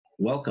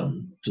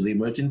Welcome to the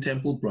Emerging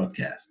Temple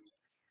broadcast.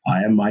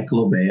 I am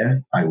Michael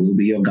Obeya. I will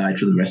be your guide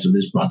for the rest of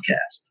this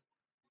broadcast.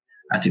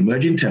 At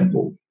Emerging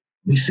Temple,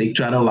 we seek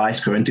to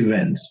analyze current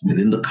events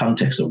within the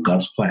context of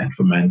God's plan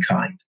for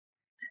mankind,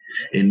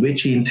 in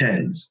which He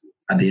intends,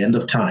 at the end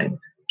of time,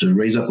 to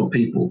raise up a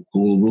people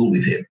who will rule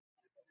with Him.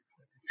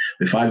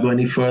 Before I go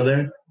any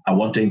further, I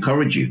want to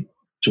encourage you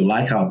to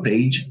like our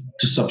page,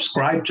 to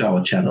subscribe to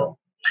our channel.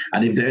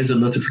 And if there is a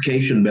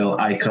notification bell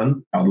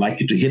icon, I would like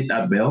you to hit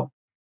that bell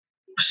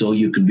so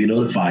you can be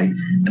notified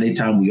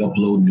anytime we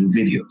upload new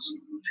videos.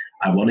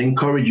 I want to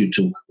encourage you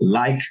to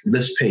like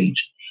this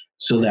page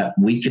so that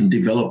we can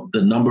develop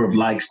the number of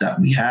likes that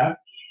we have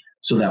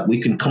so that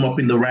we can come up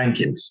in the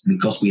rankings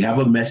because we have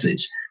a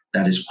message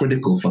that is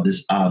critical for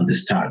this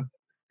time.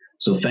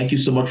 So thank you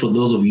so much for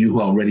those of you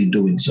who are already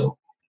doing so.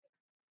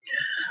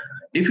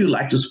 If you'd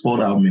like to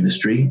support our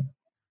ministry,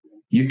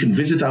 you can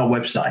visit our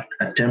website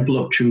at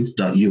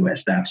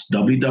templeoftruth.us. That's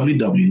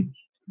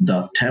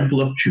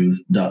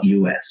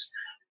www.templeoftruth.us.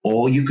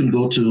 Or you can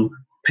go to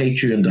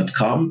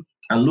patreon.com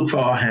and look for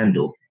our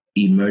handle,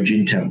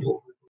 Emerging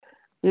Temple.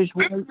 There's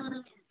one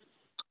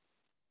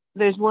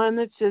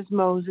that says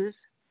Moses.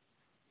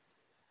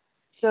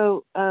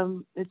 So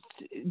it's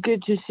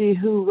good to see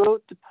who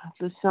wrote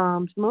the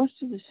Psalms.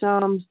 Most of the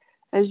Psalms,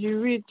 as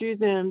you read through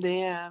them,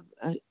 they have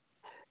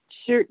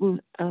certain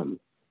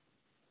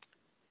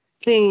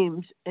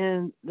themes,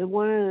 and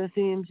one of the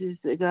themes is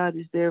that God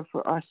is there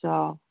for us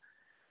all,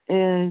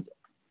 and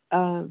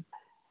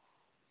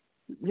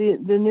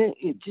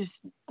it just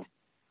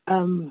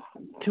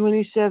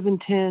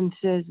 27:10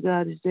 says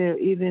God is there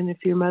even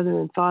if your mother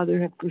and father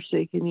have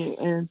forsaken you,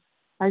 and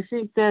I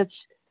think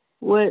that's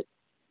what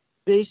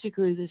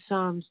basically the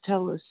Psalms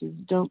tell us is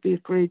don't be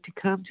afraid to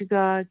come to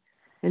God,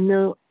 and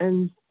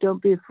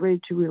don't be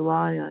afraid to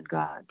rely on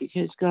God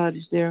because God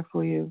is there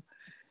for you.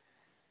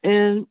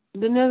 And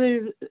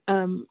another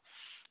another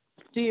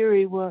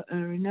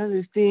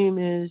theme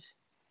is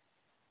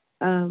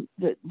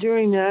that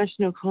during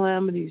national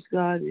calamities,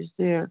 God is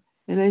there.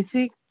 And I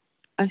think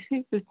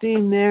the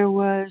theme there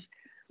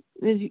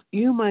is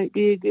you might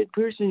be a good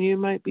person. You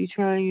might be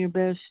trying your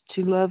best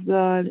to love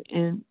God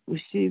and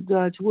receive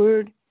God's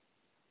word.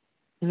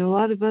 And a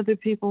lot of other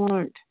people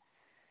aren't.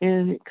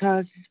 And it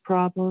causes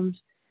problems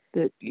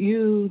that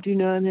you do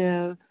not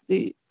have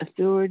the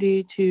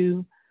authority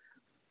to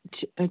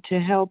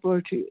help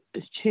or to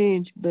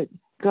change, but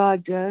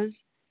God does,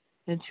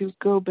 and to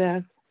go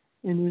back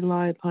and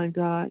rely upon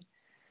God.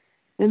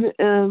 And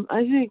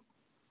I think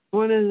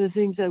one of the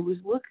things I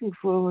was looking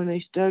for when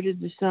I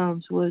started the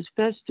Psalms was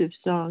festive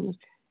songs,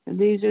 and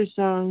these are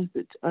songs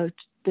that are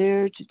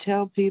there to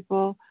tell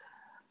people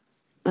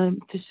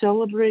to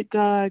celebrate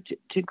God,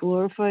 to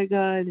glorify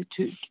God,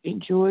 to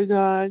enjoy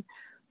God.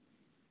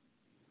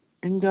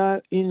 And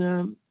God,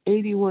 in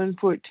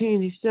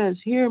 81:14, He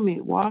says, "Hear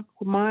me, walk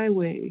my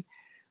way.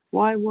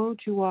 Why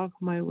won't you walk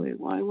my way?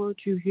 Why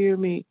won't you hear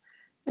me?"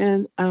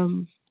 And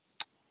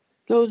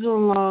goes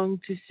along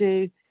to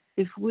say,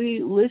 if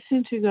we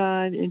listen to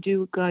God and do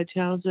what God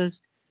tells us,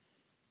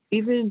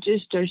 even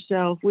just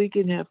ourselves, we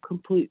can have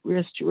complete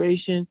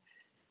restoration.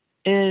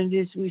 And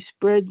as we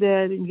spread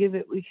that and give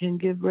it, we can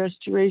give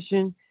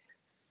restoration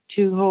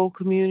to whole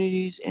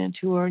communities and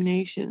to our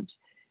nations.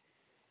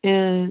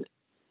 And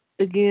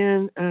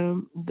again,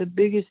 the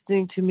biggest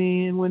thing to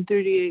me in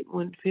 138,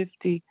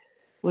 150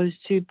 was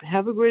to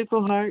have a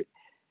grateful heart,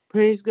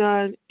 praise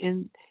God.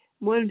 And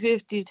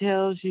 150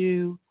 tells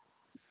you,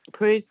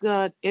 praise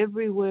God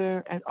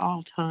everywhere at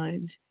all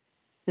times,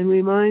 and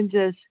reminds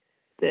us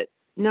that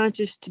not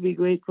just to be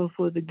grateful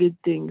for the good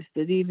things,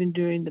 that even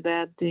during the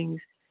bad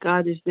things,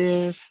 God is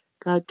there.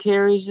 God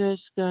carries us.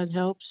 God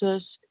helps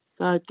us.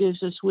 God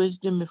gives us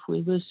wisdom if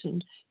we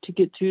listen to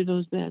get through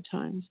those bad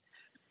times.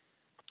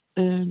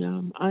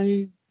 And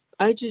I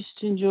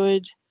just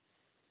enjoyed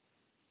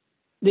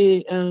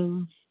the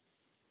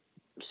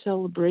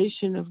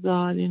celebration of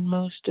God in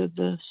most of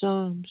the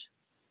Psalms.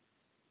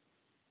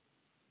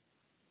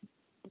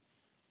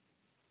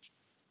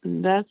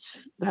 And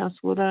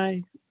that's what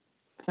I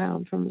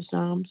found from the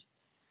Psalms.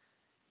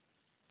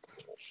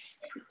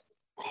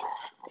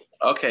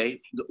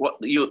 Okay, what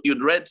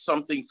you'd read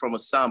something from a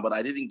Psalm, but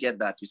I didn't get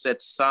that. You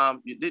said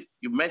Psalm.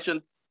 You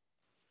mentioned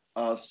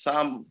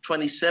Psalm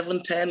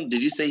 27:10.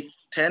 Did you say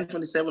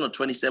 10:27 or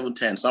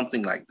 27:10?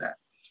 Something like that.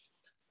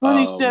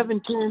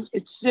 27:10.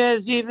 It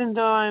says, "Even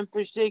though I am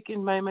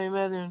forsaken by my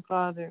mother and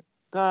father,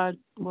 God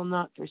will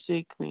not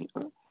forsake me."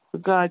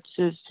 But God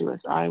says to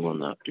us, "I will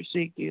not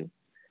forsake you."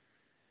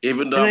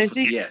 Even though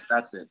yes,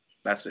 that's it.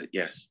 That's it.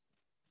 Yes.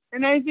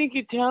 And I think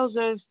it tells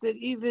us that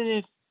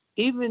even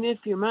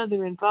if your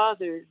mother and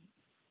father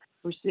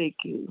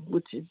forsake you,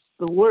 which is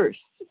the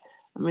worst.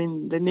 I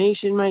mean, the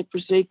nation might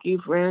forsake you,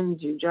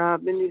 friends, your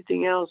job,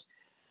 anything else.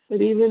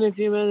 But even if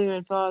your mother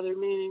and father,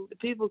 meaning the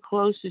people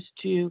closest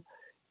to you,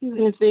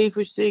 even if they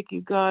forsake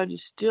you, God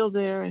is still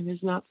there and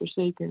has not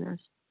forsaken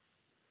us.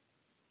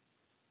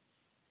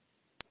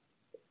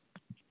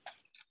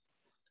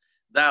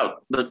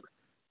 Now,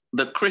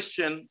 the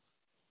Christian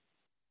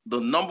the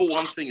number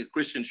one thing a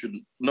Christian should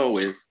know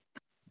is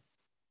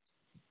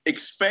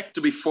expect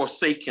to be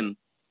forsaken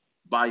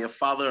by your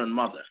father and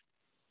mother.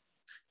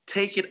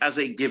 Take it as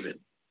a given.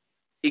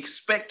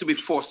 Expect to be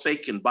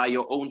forsaken by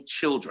your own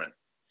children.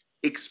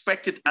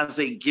 Expect it as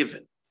a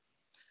given.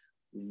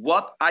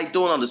 What I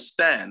don't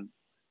understand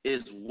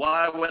is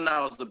why when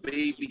I was a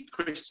baby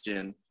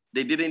Christian,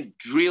 they didn't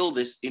drill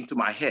this into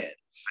my head.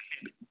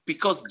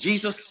 Because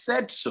Jesus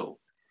said so.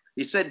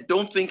 He said,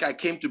 don't think I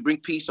came to bring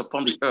peace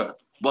upon the earth,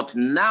 but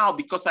now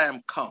because I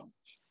am come,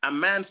 a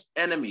man's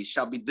enemy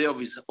shall be there of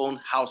his own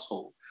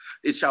household.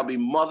 It shall be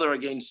mother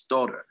against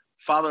daughter,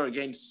 father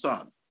against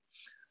son.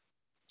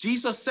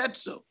 Jesus said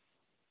so.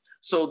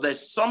 So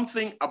there's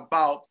something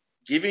about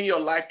giving your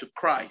life to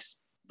Christ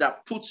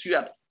that puts you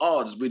at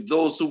odds with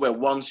those who were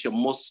once your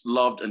most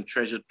loved and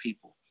treasured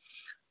people.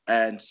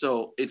 And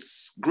so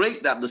it's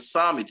great that the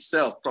Psalm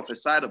itself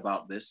prophesied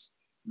about this,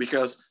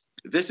 because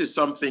this is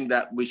something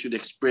that we should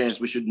experience,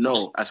 we should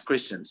know as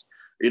Christians.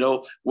 You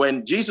know,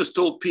 when Jesus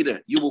told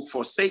Peter, you will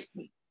forsake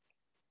me,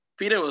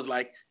 Peter was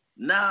like,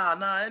 nah,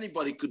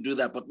 anybody could do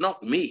that, but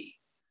not me.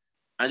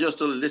 And just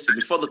told him, listen,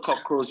 before the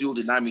cock crows, you'll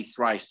deny me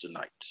thrice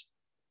tonight.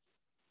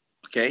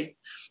 Okay?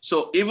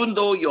 So even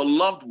though your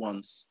loved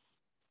ones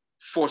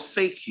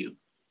forsake you,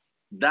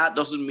 that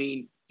doesn't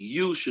mean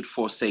you should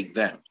forsake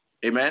them.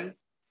 Amen?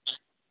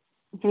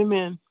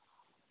 Amen.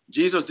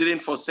 Jesus didn't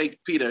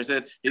forsake Peter. He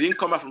said, he didn't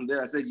come out from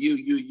there. I said,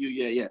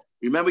 yeah.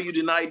 Remember you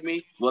denied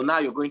me? Well, now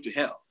you're going to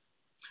hell.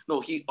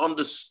 No, he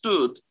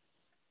understood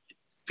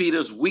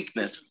Peter's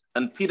weakness,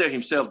 and Peter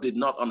himself did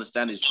not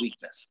understand his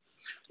weakness.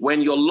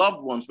 When your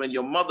loved ones, when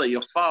your mother,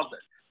 your father,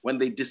 when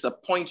they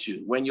disappoint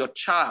you, when your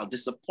child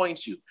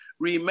disappoints you,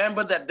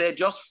 remember that they're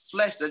just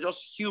flesh, they're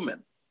just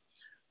human.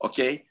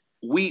 Okay?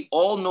 We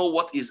all know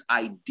what is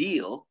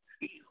ideal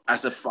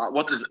as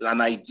what is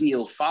an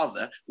ideal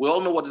father. We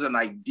all know what is an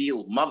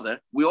ideal mother.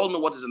 We all know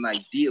what is an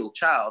ideal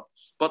child.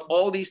 But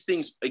all these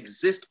things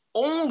exist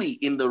only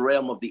in the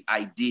realm of the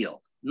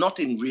ideal, not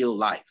in real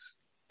life.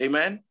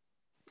 Amen?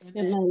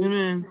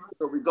 Amen.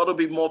 So we got to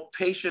be more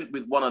patient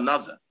with one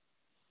another.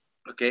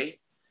 Okay?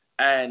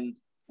 And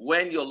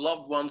when your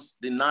loved ones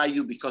deny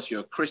you because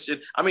you're a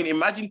Christian, I mean,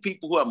 imagine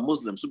people who are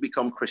Muslims who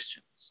become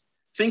Christians.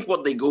 Think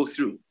what they go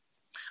through.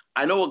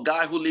 I know a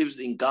guy who lives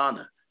in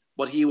Ghana,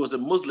 but he was a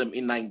Muslim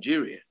in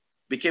Nigeria,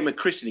 became a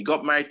Christian. He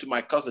got married to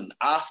my cousin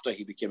after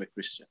he became a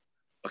Christian,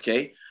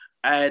 okay?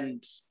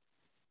 And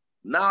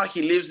now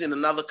he lives in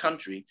another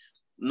country,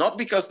 not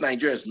because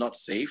Nigeria is not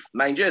safe.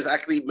 Nigeria is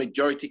actually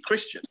majority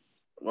Christian.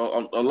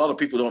 Well, a lot of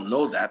people don't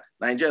know that.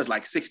 Nigeria is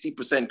like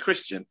 60%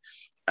 Christian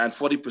and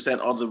 40%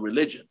 other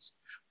religions.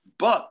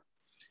 But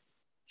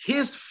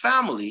his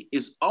family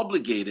is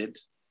obligated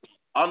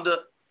under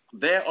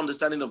their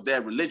understanding of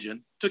their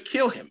religion to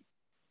kill him.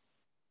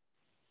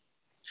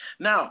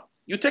 Now,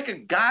 you take a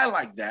guy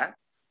like that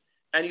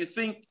and you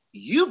think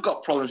you've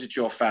got problems with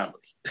your family,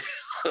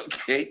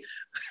 okay?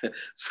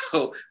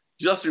 So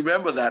just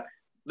remember that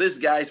this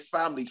guy's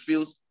family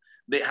feels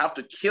they have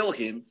to kill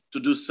him to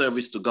do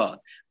service to God.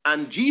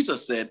 And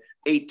Jesus said,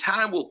 a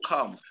time will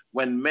come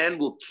when men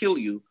will kill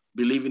you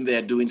believing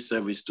they're doing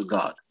service to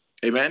God.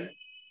 Amen?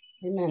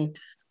 Amen.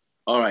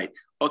 All right.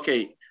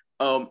 Okay.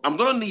 I'm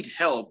going to need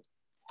help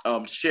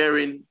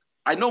sharing.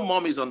 I know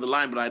Mom is on the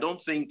line, but I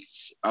don't think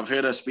I've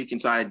heard her speaking,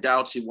 so I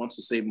doubt she wants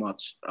to say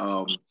much.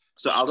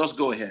 So I'll just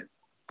go ahead.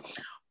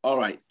 All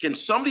right. Can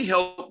somebody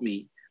help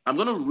me? I'm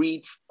going to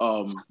read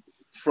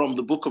from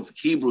the book of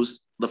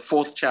Hebrews, the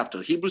 4th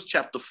chapter, Hebrews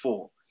chapter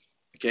 4.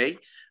 Okay.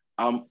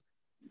 I'm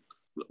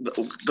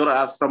going to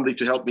ask somebody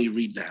to help me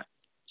read that.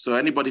 So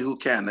anybody who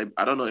can,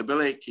 I don't know,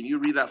 Ebele, can you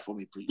read that for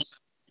me, please?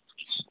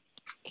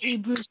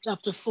 Hebrews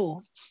chapter 4.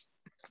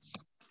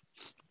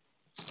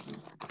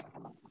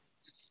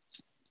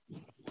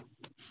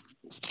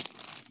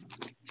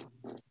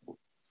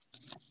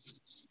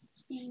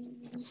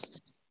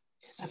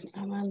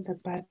 I'm on the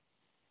back.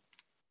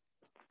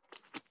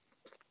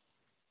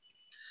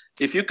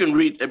 If you can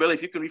read, Ebele,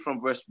 if you can read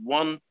from verse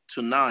 1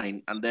 to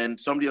 9, and then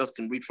somebody else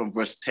can read from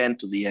verse 10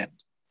 to the end.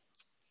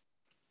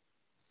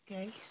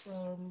 Okay, so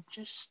I'm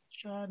just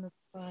trying to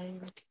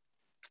find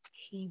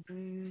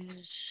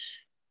Hebrews.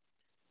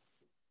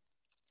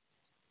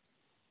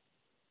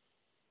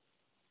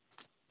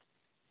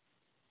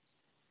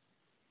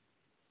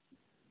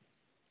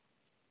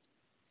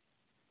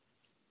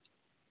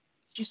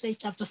 Did you say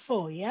chapter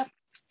 4, yeah?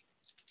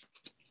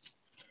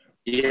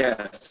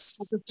 Yes.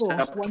 Chapter 4,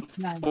 Chapter 1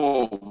 to 9.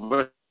 4,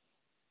 verse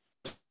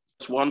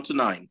 1 to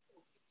 9.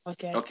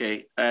 Okay.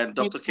 Okay, and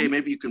Dr. K,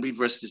 maybe you can read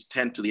verses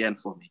 10 to the end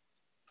for me.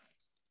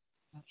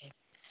 Okay.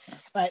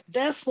 But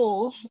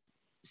therefore,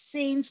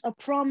 since a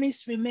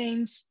promise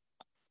remains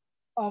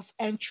of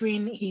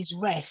entering his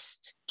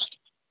rest,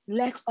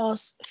 let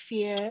us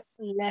fear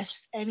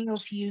lest any of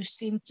you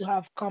seem to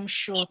have come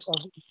short of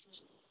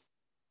it.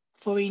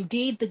 For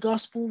indeed the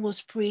gospel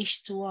was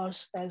preached to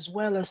us as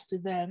well as to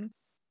them,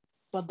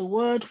 but the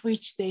word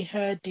which they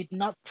heard did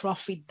not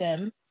profit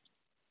them,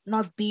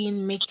 not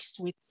being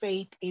mixed with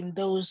faith in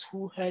those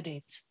who heard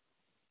it.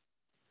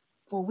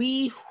 For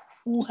we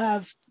who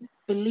have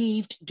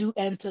believed do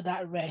enter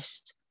that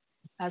rest,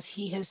 as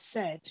he has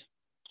said,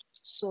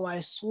 so I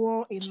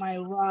swore in my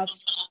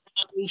wrath,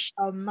 they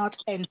shall not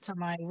enter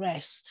my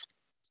rest.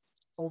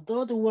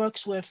 Although the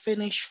works were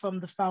finished from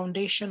the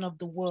foundation of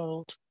the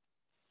world.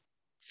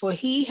 For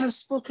he has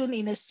spoken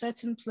in a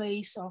certain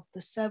place of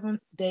the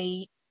seventh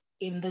day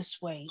in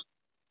this way.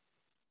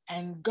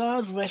 And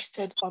God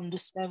rested on the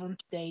seventh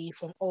day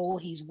from all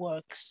his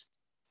works.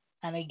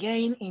 And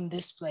again in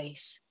this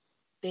place,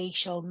 they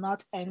shall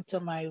not enter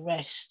my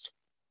rest.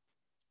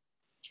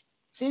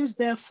 Since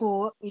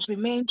therefore it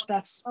remains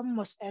that some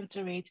must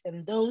enter it,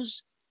 and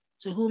those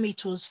to whom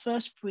it was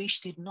first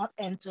preached did not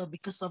enter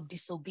because of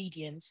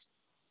disobedience.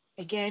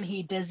 Again,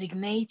 he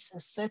designates a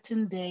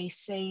certain day,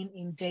 saying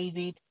in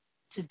David,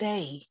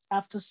 today,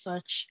 after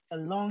such a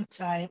long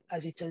time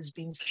as it has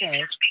been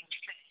said,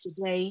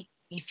 today,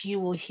 if you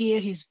will hear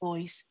his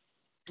voice,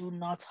 do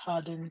not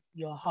harden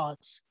your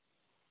hearts.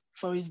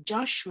 For if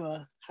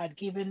Joshua had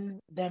given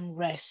them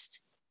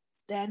rest,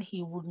 then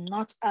he would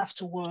not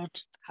afterward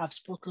have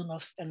spoken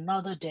of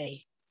another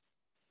day.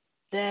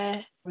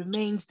 There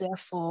remains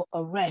therefore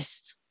a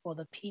rest for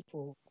the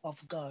people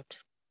of God.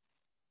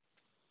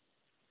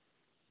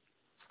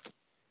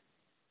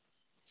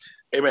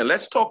 Amen.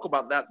 Let's talk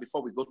about that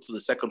before we go to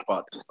the second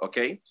part,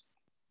 okay?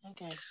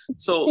 Okay.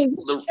 So,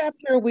 which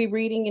chapter are we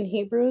reading in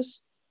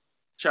Hebrews?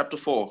 Chapter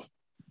 4.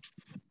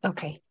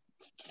 Okay.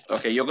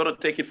 Okay, you're going to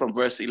take it from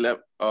verse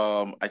 11,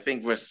 I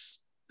think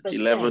verse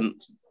 11, 10.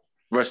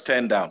 verse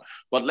 10 down.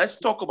 But let's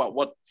talk about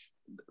what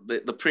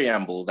the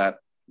preamble that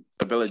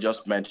Abella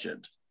just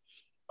mentioned,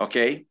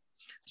 okay?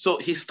 So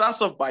he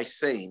starts off by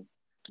saying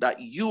that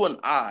you and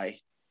I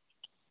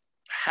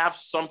have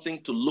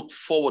something to look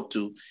forward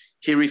to.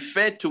 He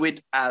referred to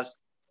it as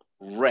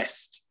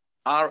rest,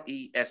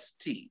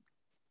 R-E-S-T,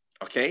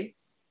 okay?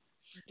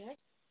 Okay.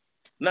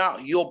 Now,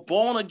 you're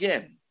born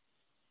again.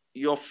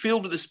 You're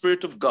filled with the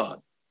Spirit of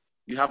God.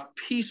 You have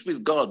peace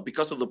with God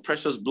because of the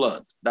precious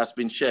blood that's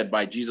been shed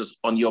by Jesus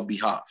on your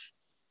behalf.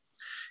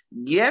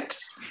 Yet,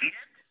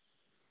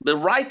 the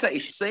writer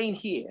is saying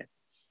here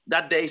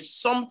that there is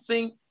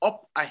something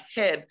up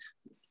ahead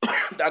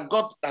that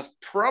God has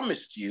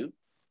promised you,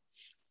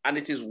 and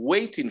it is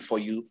waiting for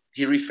you.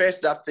 He refers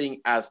to that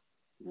thing as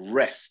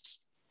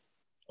rest.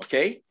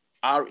 Okay?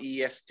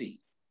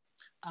 R-E-S-T.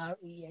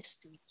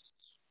 R-E-S-T.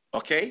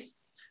 Okay?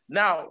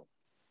 Now,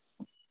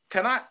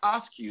 can I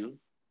ask you,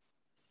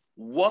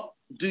 what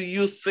do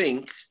you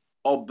think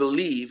or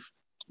believe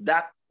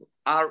that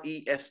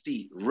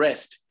R-E-S-T,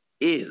 rest,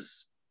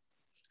 is?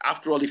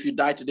 After all, if you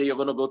die today, you're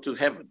going to go to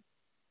heaven.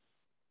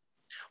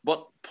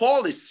 But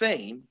Paul is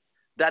saying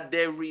that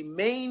there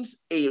remains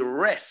a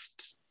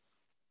rest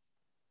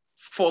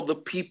for the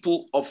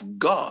people of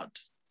God.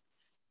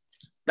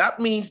 That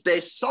means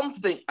there's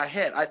something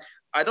ahead.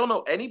 I don't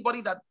know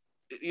anybody that,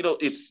 you know,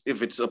 if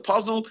it's a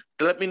puzzle,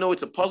 let me know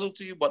it's a puzzle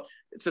to you, but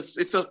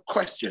it's a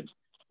question.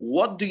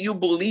 What do you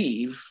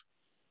believe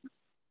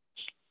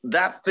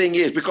that thing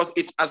is? Because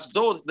it's as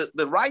though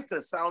the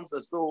writer sounds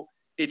as though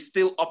it's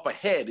still up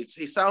ahead. It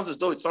sounds as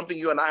though it's something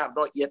you and I have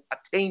not yet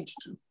attained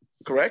to,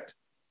 correct?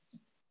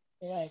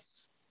 Right.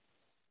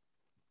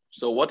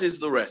 So what is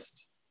the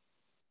rest?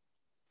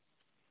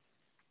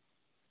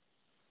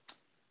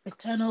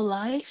 Eternal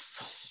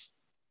life.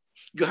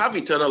 You have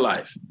eternal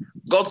life.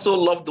 God so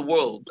loved the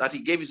world that he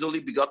gave his only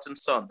begotten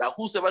son, that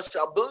whosoever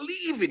shall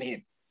believe in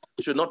him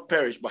should not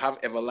perish but have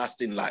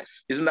everlasting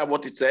life. Isn't that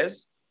what it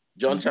says?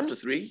 John chapter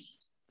 3.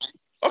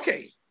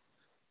 Okay.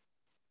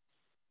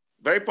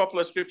 Very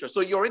popular scripture.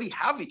 So you already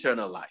have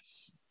eternal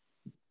life.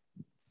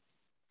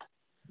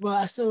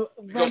 Well, so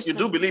because you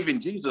do believe in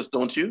Jesus,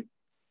 don't you?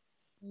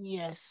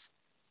 Yes.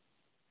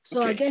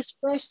 So Okay. I guess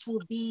first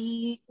will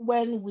be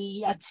when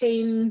we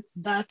attain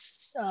that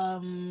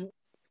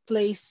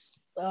place,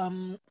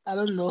 I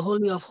don't know,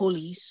 Holy of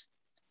Holies.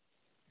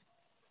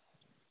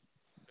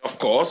 Of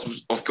course.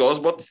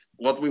 But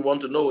what we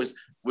want to know is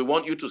we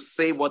want you to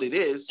say what it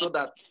is so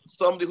that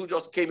somebody who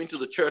just came into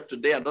the church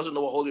today and doesn't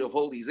know what Holy of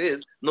Holies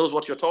is knows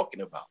what you're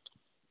talking about.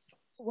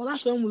 Well,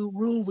 that's when we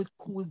rule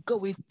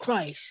with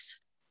Christ.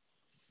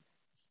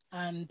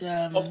 And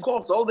of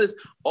course, all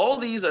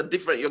these are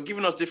different. You're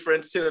giving us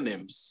different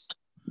synonyms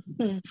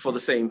for the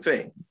same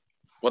thing.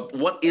 But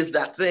what is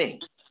that thing?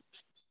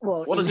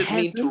 Well, what does it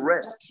mean to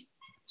rest?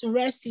 To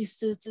rest is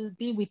to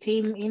be with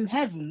him in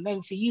heaven. Like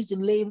if you use the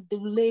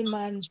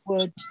layman's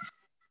word,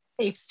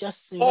 it's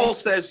just Paul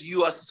says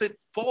you are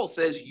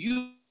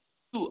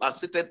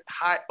seated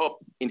high up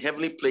in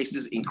heavenly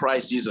places in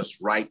Christ Jesus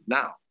right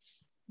now.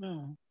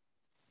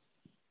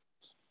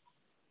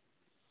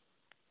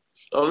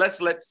 So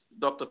let's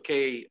Dr.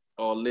 K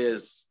or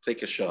Liz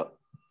take a shot.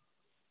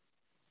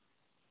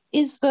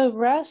 Is the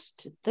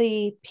rest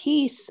the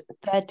peace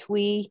that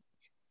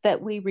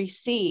we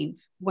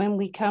receive when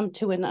we come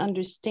to an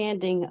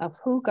understanding of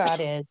who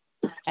God is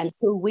and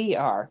who we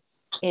are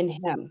in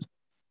him?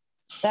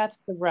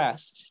 That's the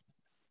rest.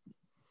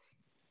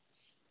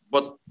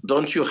 But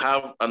don't you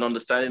have an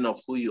understanding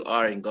of who you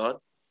are in God?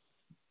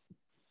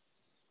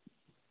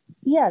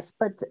 Yes,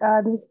 but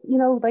you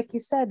know, like you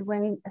said,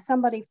 when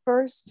somebody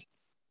first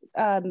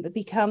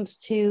becomes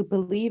to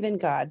believe in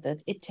God,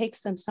 that it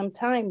takes them some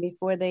time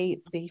before they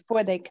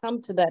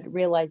come to that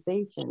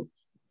realization.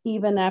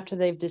 Even after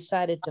they've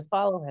decided to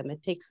follow him,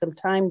 it takes them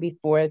time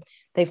before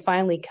they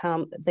finally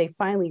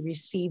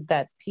receive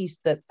that peace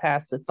that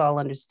passeth all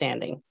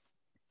understanding.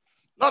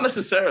 Not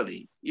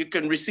necessarily. You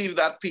can receive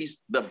that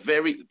peace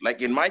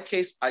like in my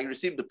case, I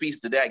received the peace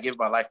the day I gave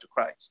my life to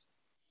Christ.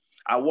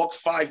 I walked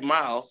 5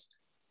 miles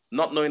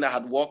not knowing I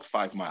had walked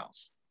 5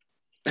 miles.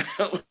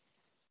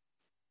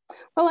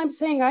 Well, I'm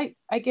saying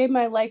I gave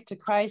my life to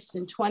Christ,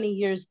 and 20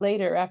 years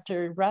later,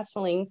 after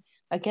wrestling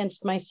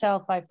against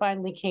myself, I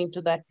finally came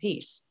to that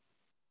peace,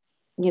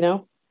 you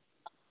know?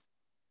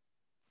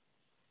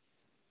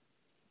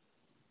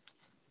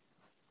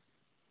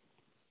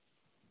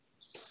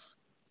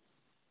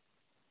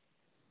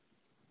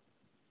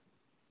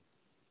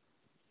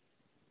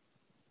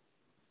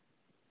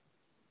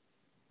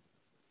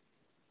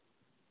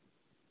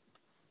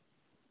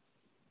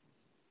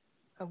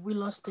 Have we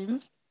lost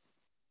him?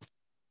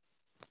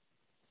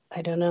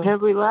 I don't know.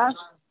 Have we lost?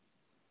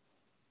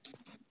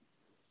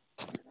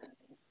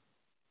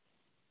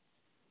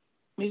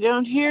 We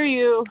don't hear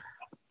you.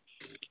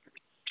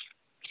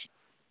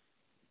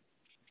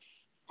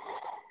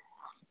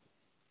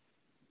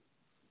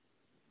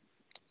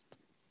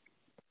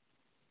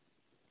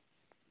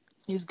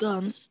 He's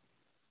gone.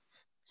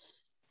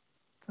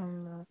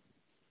 From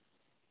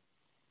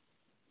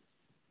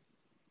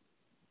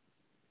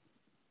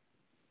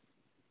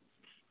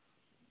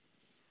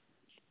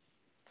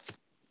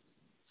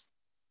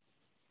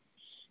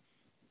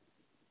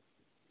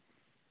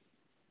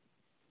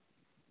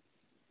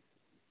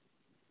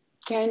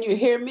Can you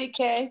hear me,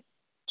 Kay?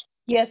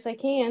 Yes, I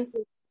can.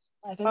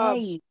 I can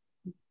hear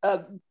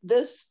you.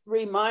 This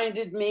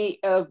reminded me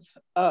of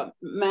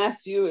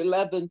Matthew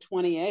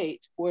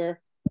 11:28,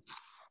 where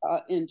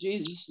in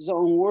Jesus'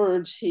 own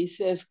words, he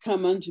says,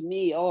 "Come unto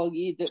me, all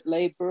ye that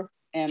labor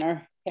and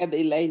are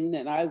heavy laden,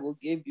 and I will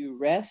give you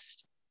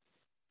rest.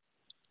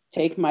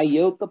 Take my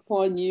yoke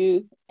upon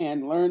you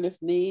and learn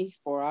of me,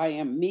 for I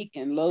am meek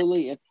and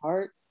lowly in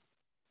heart,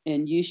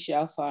 and you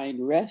shall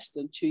find rest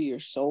unto your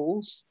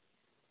souls.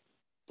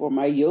 For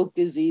my yoke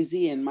is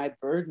easy and my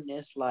burden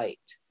is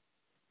light."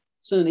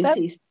 Soon as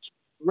he said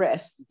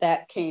rest,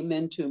 that came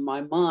into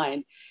my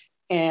mind.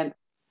 And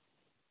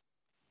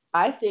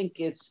I think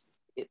it's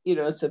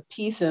a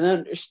peace and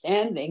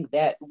understanding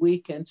that we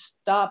can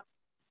stop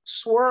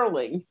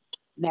swirling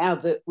now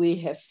that we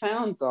have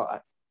found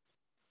God.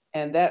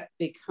 And that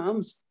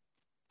becomes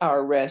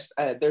our rest.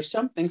 There's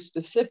something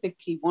specific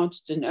he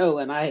wants to know,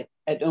 and I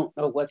don't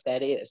know what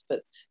that is,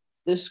 but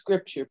this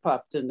scripture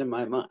popped into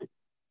my mind.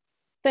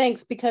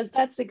 Thanks, because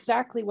that's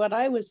exactly what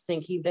I was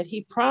thinking, that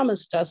he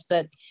promised us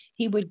that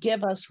he would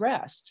give us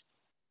rest,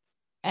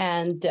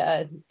 and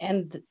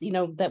you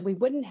know, that we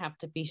wouldn't have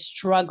to be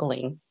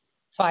struggling,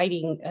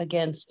 fighting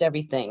against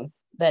everything,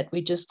 that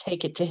we just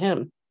take it to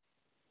him.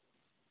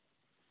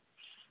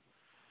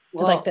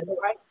 Well, like that.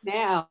 Right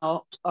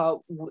now,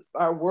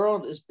 our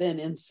world has been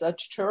in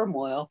such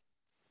turmoil,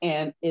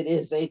 and it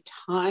is a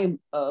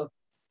time of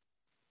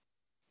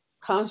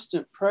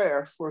constant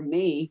prayer for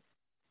me,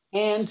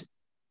 and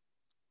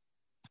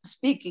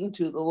speaking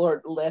to the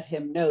Lord to let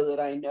him know that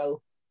I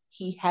know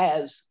he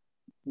has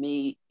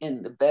me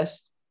in the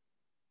best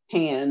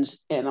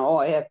hands, and all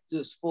I have to do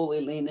is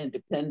fully lean and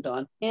depend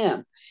on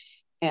him.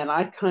 And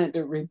I kind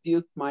of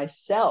rebuke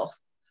myself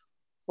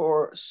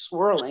for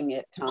swirling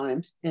at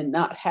times and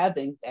not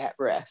having that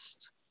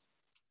rest.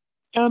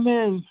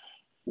 Amen.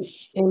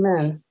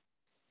 Amen.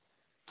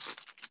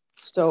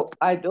 So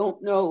I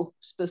don't know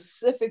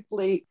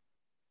specifically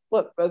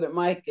what Brother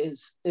Mike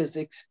is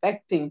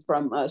expecting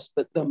from us,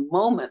 but the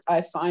moment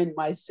I find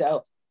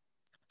myself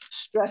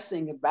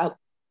stressing about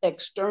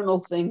external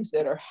things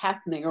that are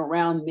happening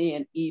around me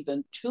and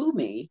even to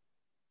me,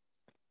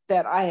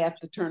 that I have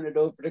to turn it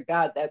over to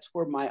God. That's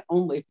where my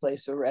only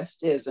place of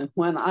rest is. And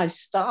when I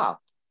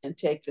stop and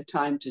take the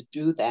time to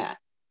do that,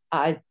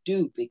 I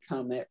do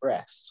become at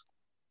rest.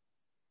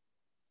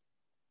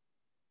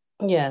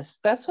 Yes,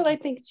 that's what I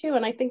think too.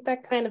 And I think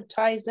that kind of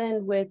ties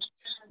in with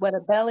what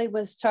Abeli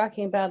was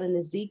talking about in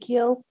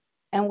Ezekiel,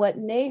 and what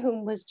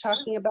Nahum was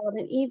talking about,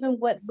 and even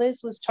what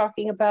Liz was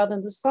talking about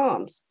in the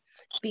Psalms.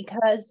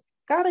 Because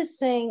God is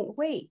saying,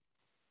 wait,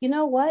 you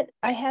know what?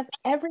 I have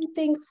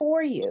everything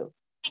for you,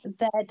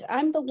 that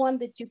I'm the one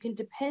that you can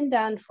depend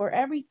on for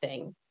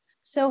everything.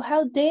 So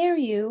how dare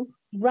you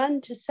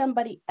run to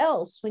somebody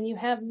else when you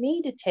have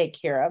me to take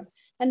care of?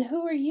 And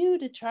who are you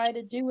to try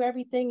to do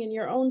everything in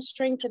your own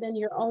strength and in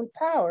your own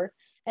power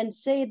and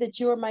say that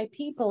you're my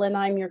people and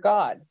I'm your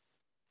God?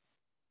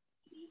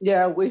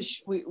 Yeah, we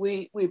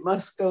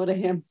must go to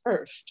him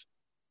first.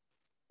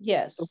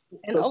 Yes,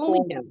 and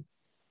only him.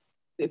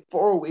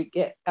 Before we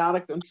get out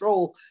of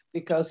control,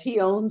 because he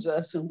owns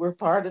us and we're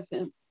part of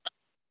him.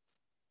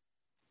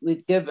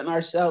 We've given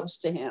ourselves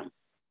to him.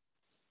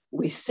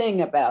 We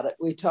sing about it,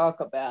 we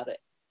talk about it,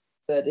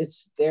 but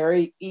it's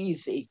very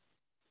easy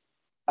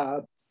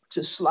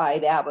to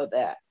slide out of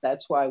that.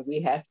 That's why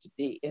we have to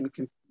be in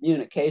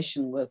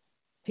communication with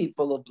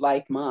people of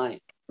like mind,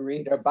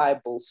 read our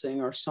Bible,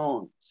 sing our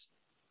songs,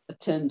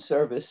 attend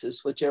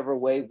services, whichever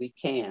way we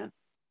can.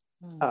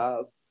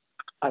 I've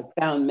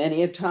found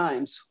many a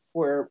times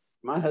where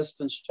my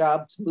husband's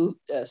jobs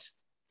moved us,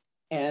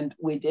 and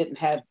we didn't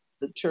have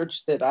the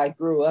church that I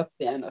grew up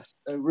in,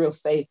 a real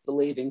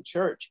faith-believing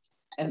church.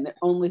 And the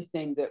only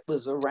thing that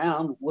was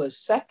around was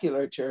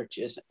secular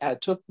churches. I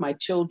took my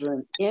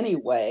children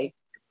anyway,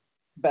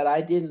 but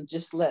I didn't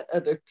just let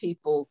other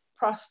people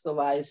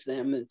proselytize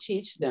them and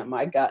teach them.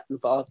 I got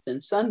involved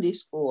in Sunday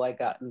school. I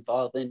got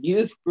involved in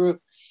youth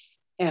group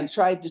and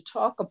tried to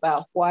talk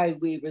about why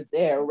we were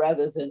there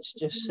rather than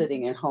just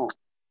sitting at home.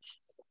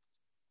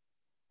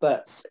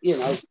 But, you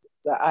know,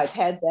 I've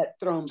had that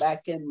thrown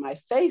back in my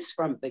face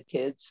from the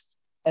kids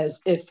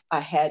as if I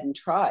hadn't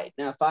tried.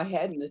 Now, if I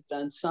hadn't have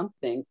done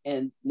something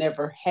and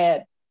never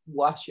had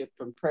worship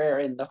and prayer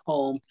in the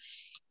home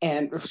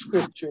and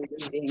scripture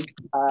reading,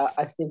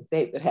 I think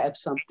they would have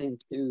something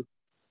to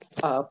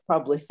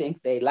probably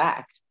think they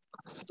lacked.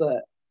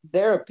 But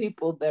there are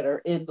people that are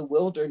in the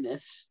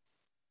wilderness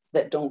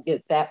that don't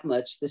get that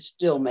much, that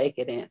still make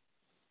it in,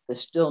 that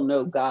still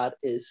know God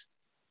is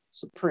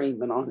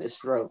supreme and on his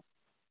throne.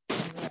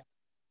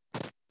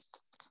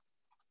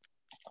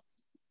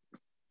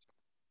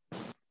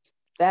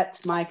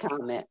 That's my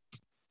comment.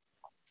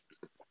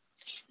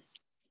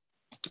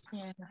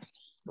 Yeah.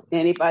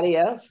 Anybody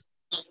else?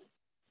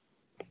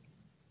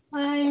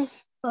 I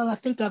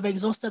think I've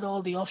exhausted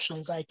all the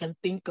options I can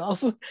think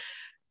of.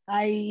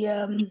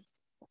 I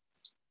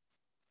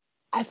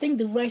think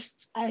the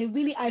rest, I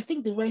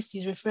think the rest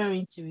he's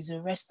referring to is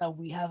a rest that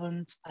we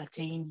haven't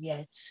attained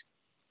yet.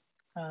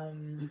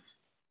 And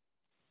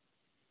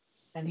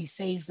he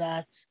says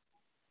that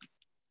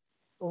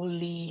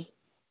only,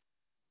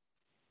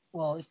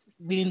 well, if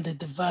reading the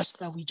verse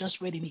that we just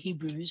read in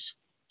Hebrews,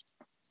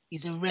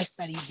 is a rest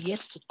that is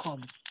yet to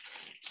come.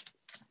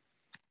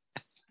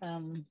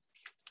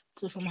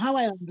 So from how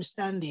I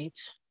understand it,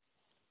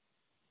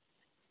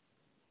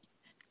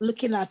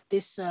 looking at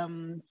this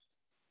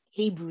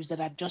Hebrews that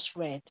I've just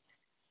read,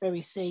 where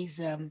it says,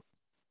 and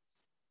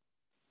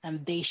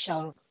they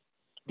shall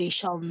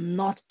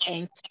not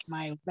enter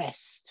my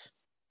rest.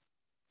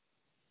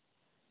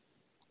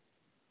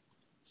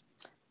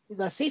 It's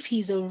as if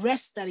he's a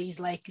rest that is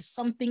like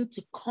something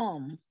to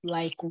come,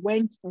 like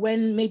when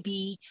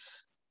maybe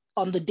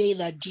on the day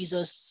that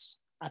Jesus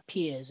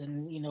appears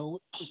and, you know,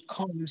 it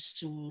comes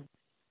to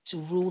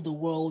rule the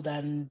world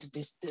and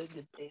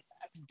the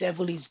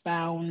devil is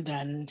bound,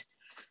 and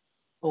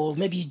or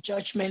maybe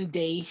Judgment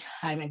Day,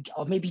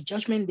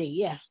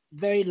 yeah,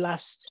 very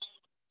last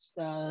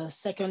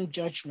second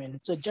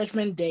judgment. So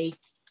Judgment Day,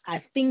 I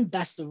think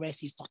that's the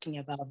rest he's talking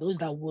about. Those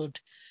that would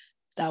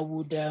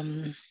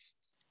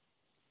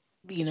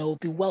you know,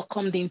 be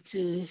welcomed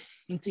into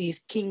his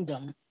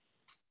kingdom.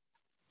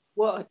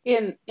 Well,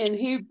 in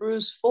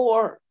Hebrews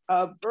 4,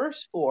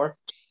 verse 4,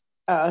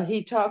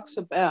 he talks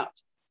about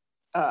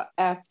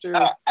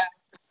after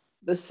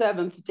the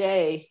seventh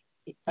day,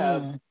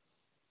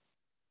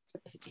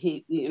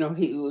 he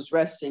was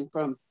resting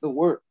from the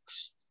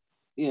works,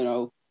 you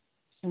know.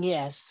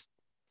 Yes.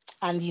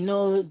 And, you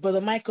know,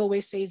 Brother Mike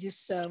always says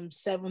this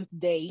seventh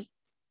day,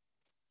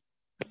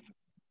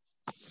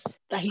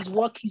 that his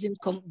work isn't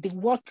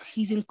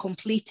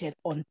completed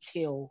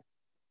until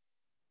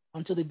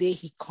the day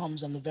he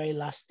comes on the very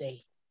last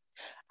day.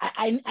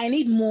 I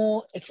need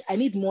more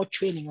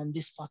training on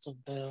this part of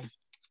the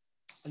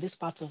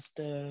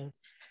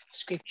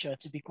scripture,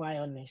 to be quite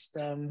honest.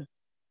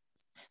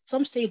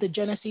 Some say the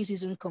Genesis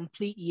isn't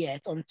complete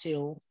yet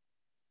until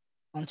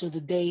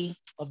the day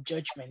of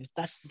judgment.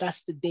 That's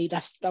the day,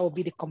 that will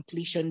be the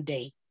completion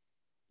day,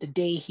 the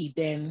day he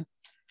then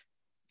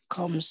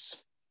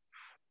comes,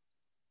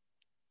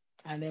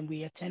 and then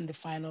we attend the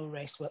final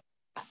rest. Well,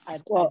 I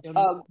don't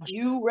know.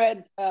 You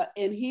read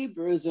in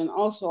Hebrews, and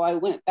also I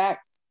went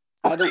back.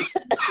 I don't see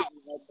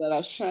it, but I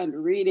was trying to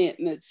read it,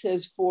 and it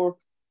says, "For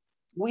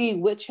we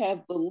which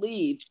have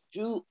believed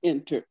do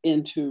enter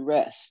into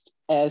rest,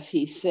 as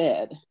he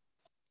said,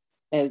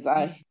 as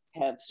I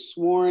have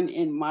sworn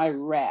in my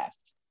wrath,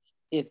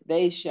 if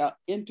they shall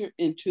enter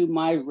into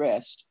my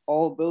rest,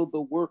 although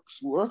the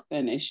works were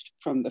finished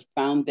from the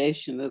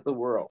foundation of the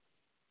world."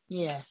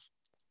 Yeah.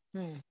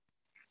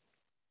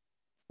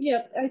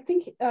 Yeah, I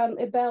think,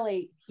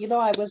 Ibali, you know,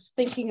 I was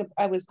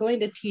going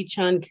to teach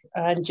on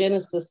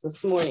Genesis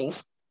this morning,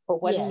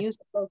 but when you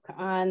spoke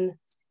on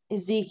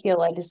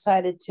Ezekiel, I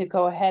decided to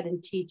go ahead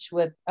and teach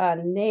with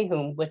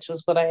Nahum, which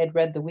was what I had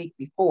read the week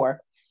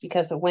before,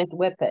 because it went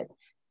with it.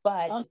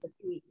 But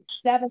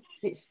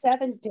the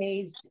seven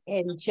days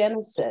in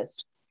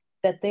Genesis,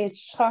 that they're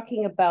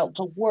talking about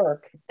the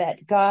work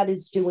that God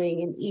is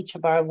doing in each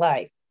of our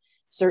life.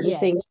 Certain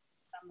things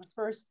on the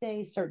first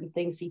day, certain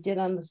things he did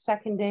on the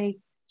second day,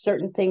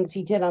 certain things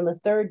he did on the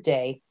third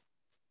day.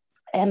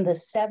 And the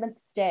seventh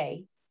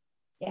day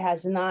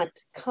has not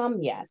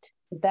come yet.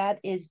 That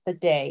is the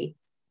day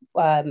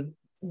when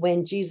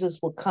Jesus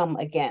will come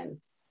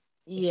again.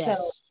 Yes. So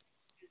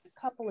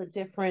couple of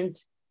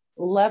different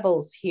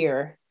levels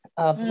here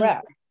of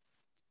rest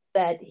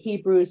that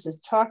Hebrews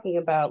is talking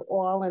about,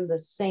 all in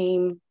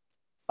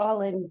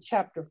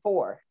chapter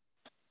 4.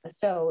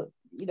 So,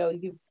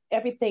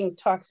 everything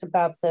talks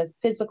about the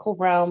physical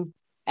realm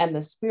and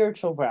the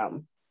spiritual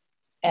realm,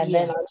 and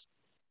then about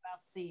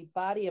the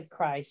body of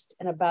Christ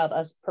and about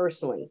us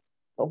personally.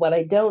 But what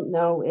I don't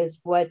know is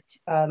what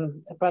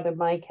Brother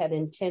Mike had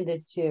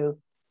intended to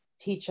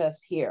teach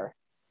us here.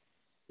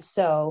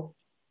 So,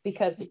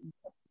 because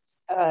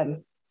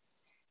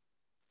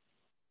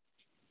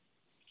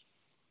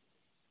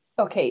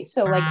okay,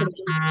 so like in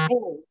verse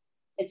 10,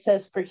 it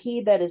says, for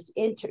he that is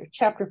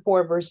chapter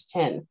 4, verse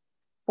 10,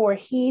 for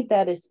he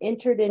that is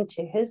entered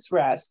into his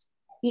rest,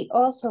 he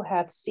also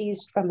hath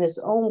ceased from his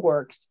own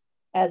works,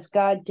 as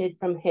God did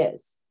from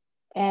his.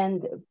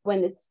 And what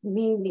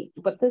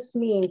this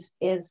means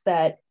is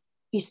that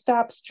he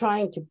stops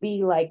trying to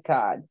be like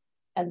God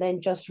and then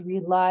just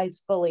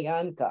relies fully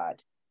on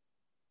God.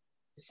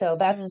 So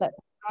that's that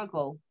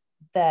struggle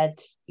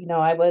that,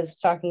 I was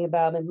talking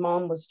about and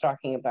Mom was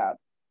talking about,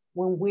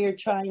 when we're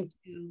trying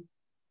to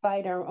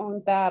fight our own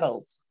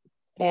battles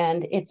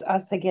and it's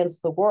us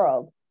against the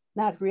world,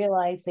 not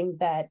realizing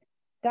that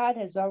God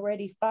has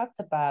already fought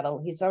the battle.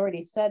 He's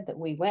already said that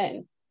we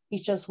win.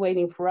 He's just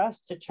waiting for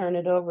us to turn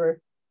it over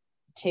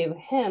to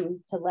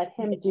him, to let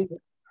him do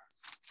it.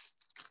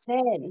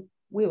 Then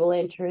we will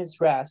enter his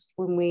rest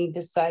when we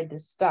decide to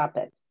stop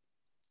it.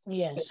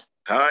 Yes.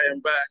 I am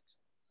back.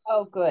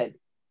 Oh, good.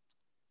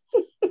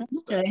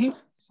 Okay.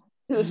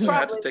 I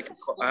had to take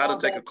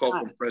a call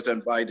from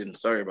President Biden.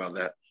 Sorry about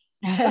that.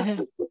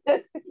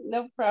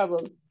 No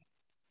problem.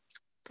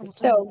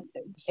 So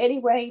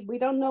anyway, we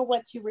don't know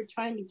what you were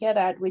trying to get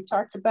at. We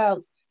talked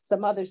about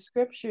some other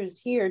scriptures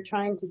here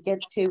trying to get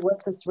to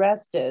what this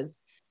rest is.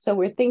 So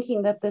we're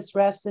thinking that this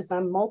rest is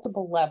on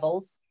multiple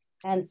levels.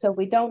 And so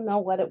we don't know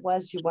what it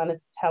was you wanted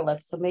to tell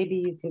us. So maybe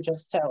you can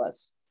just tell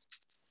us.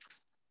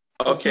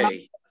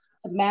 Okay.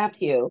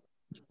 Matthew,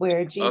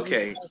 where Jesus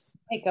said,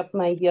 take up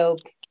my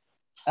yoke,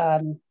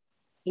 and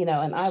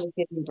I will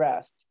give you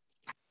rest.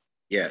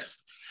 Yes.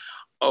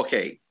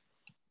 Okay.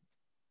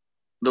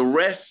 The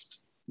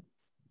rest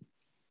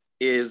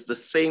is the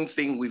same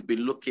thing we've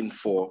been looking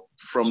for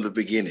from the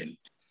beginning.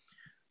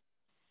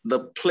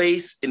 The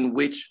place in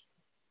which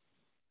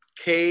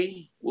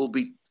Kay will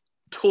be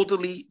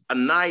totally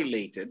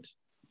annihilated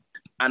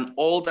and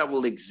all that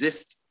will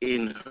exist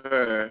in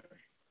her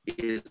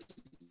is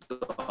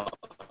God.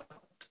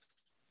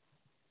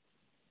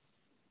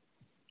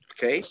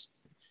 Okay?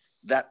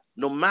 That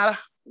no matter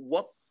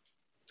what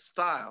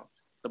style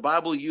the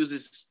Bible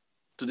uses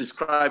to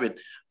describe it,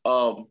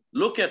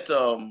 look at,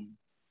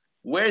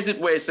 where is it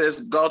where it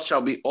says God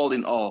shall be all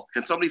in all?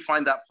 Can somebody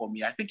find that for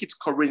me? I think it's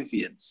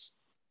Corinthians.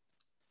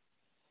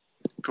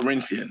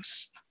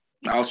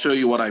 I'll show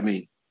you what I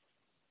mean.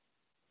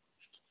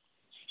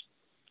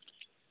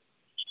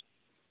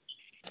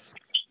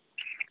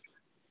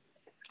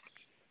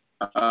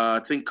 I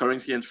think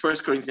 1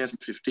 Corinthians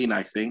 15,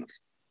 I think.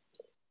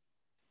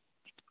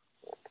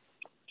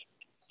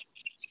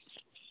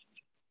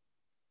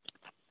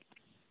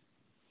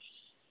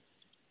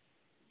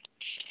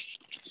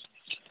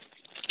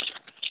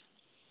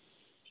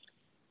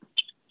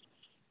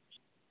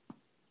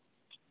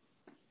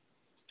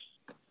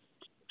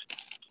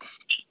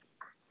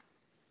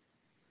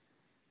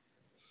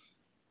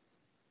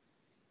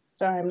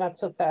 Sorry, I'm not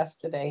so fast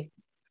today.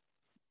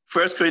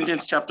 1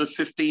 Corinthians chapter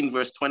 15,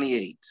 verse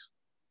 28.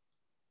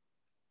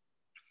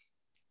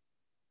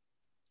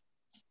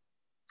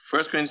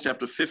 1 Corinthians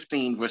chapter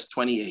 15, verse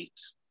 28.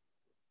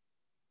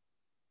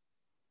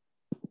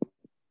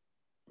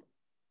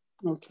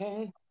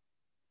 Okay.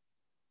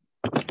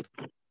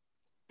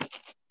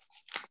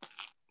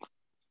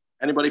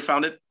 Anybody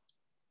found it?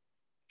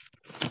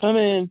 I'm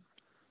in.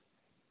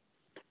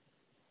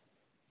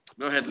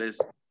 Go ahead,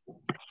 Liz.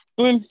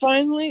 When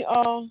finally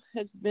all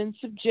has been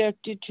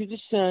subjected to the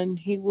Son,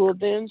 he will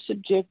then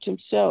subject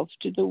himself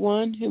to the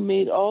one who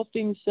made all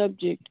things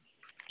subject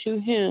to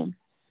him,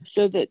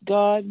 so that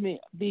God may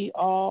be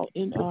all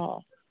in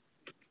all.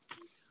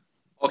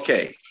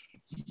 Okay.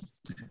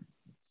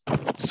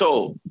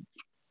 So,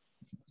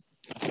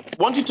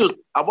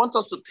 I want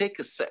us to take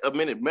a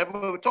minute.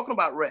 Remember, we're talking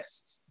about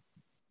rest.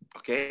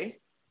 Okay?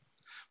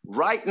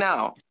 Right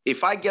now,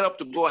 if I get up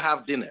to go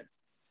have dinner,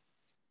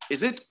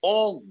 is it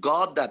all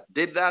God that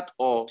did that,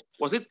 or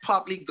was it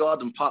partly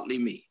God and partly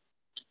me?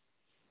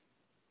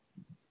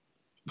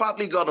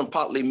 Partly God and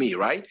partly me,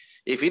 right?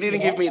 If he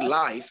didn't give me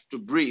life to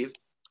breathe,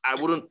 I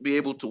wouldn't be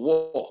able to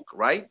walk,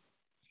 right?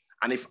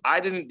 And if I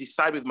didn't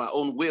decide with my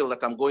own will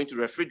that I'm going to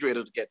the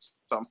refrigerator to get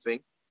something,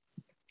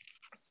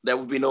 there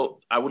would be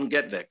I wouldn't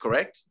get there,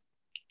 correct?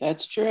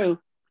 That's true.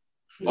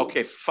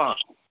 Okay, fine.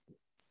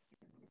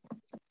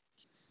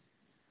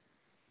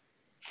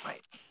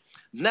 Right.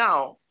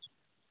 Now,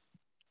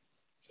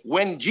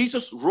 when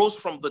Jesus rose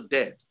from the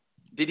dead,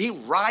 did he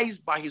rise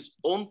by his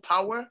own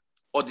power,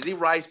 or did he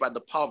rise by the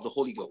power of the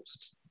Holy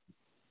Ghost?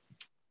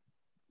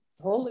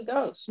 Holy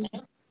Ghost.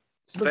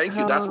 Thank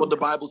you. That's what the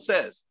Bible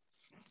says.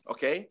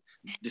 Okay.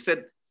 they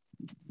said,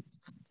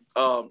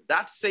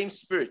 that same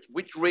spirit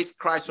which raised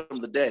Christ from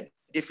the dead,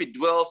 if it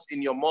dwells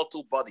in your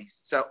mortal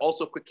bodies, shall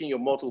also quicken your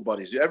mortal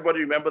bodies. Everybody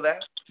remember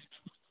that?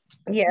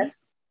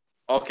 Yes.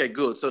 Okay,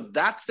 good. So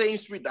that same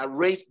spirit that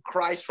raised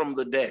Christ from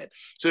the dead.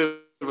 So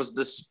it was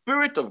the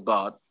Spirit of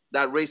God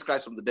that raised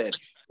Christ from the dead.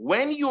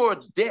 When you're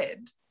dead,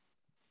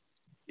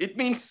 it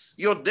means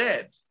you're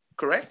dead,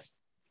 correct?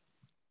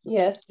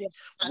 Yes.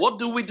 What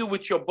do we do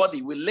with your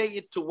body? We lay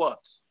it to what?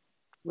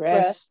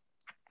 Rest.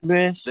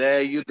 Rest.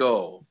 There you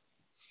go.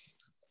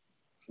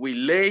 We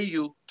lay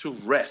you to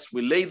rest.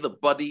 We lay the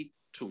body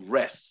to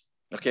rest,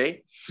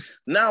 okay?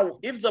 Now,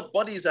 if the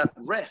body is at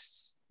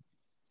rest,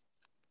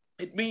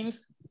 it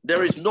means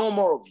there is no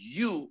more of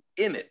you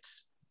in it.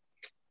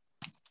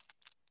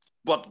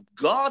 But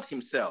God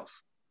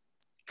himself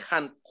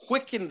can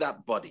quicken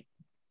that body,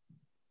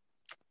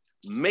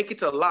 make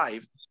it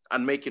alive,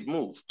 and make it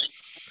move.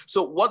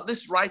 So what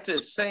this writer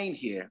is saying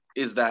here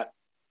is that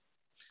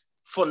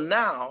for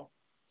now,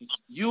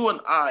 you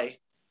and I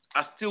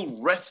are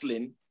still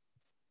wrestling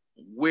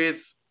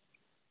with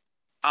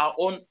our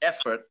own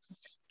effort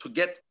to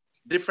get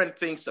different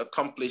things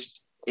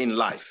accomplished in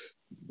life.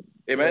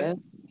 Amen?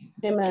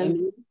 Yeah.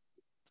 Amen.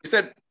 He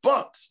said,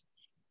 but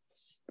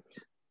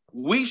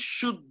we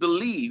should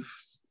believe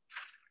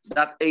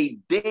that a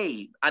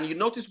day, and you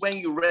notice when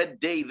you read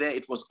day there,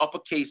 it was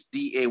uppercase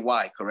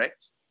D-A-Y,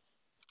 correct?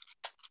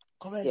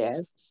 Correct.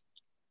 Yes.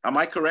 Am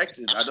I correct?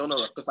 I don't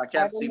know, because I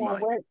can't see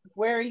mine.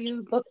 Where are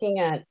you looking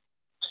at?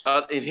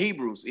 In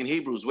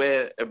Hebrews,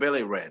 where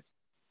Abele read.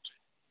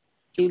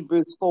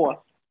 Hebrews 4.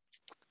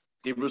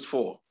 Hebrews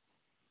 4.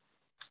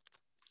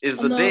 Is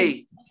the No.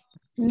 day,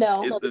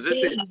 No, does it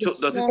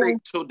say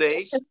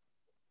today?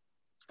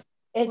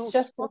 it's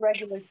just a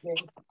regular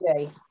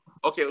day.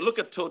 Okay, look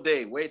at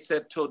today, where it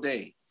said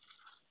today.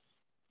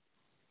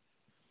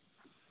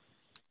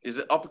 Is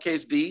it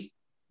uppercase D?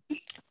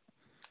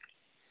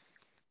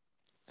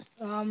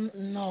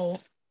 No.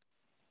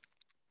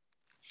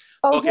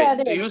 Oh, Okay, yeah,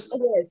 it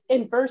is.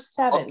 In verse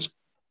 7. Okay.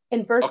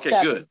 In verse Okay,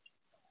 7. good.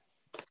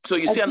 So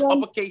you see an Again.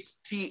 uppercase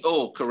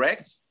T-O,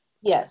 correct?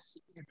 Yes.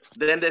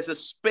 Then there's a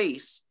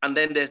space, and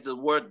then there's the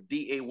word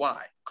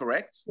D-A-Y,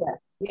 correct? Yes.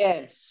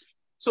 Yes.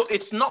 So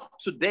it's not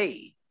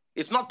today.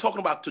 It's not talking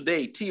about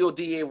today,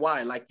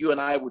 T-O-D-A-Y, like you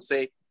and I would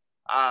say,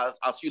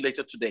 I'll see you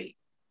later today.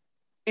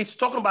 It's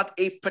talking about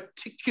a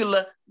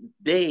particular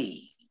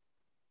day.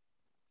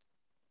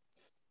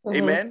 Mhm.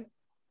 Amen?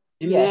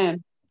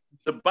 Amen.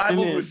 The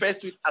Bible Amen. refers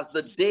to it as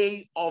the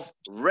day of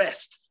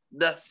rest,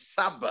 the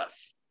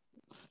Sabbath.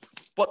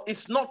 But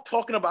it's not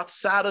talking about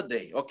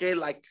Saturday, okay,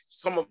 like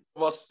some of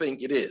us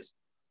think it is.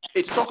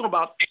 It's talking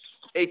about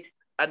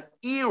an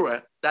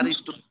era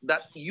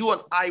that you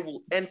and I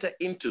will enter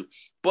into.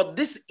 But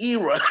this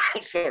era,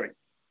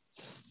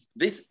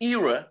 this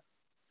era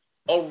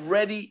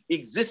already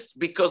exists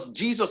because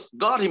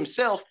God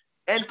himself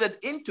entered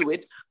into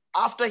it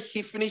after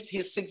he finished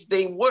his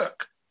 6-day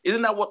work.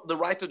 Isn't that what the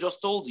writer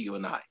just told you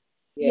and I?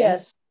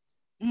 Yes.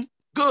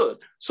 Good.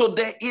 So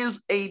there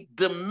is a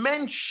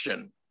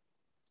dimension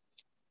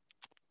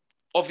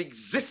of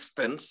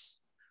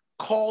existence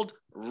called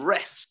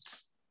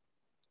rest.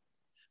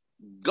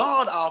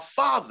 God our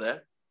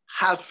Father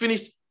has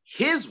finished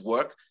his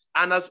work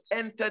and has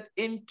entered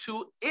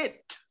into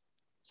it.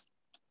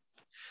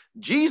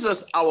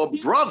 Jesus, our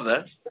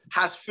brother,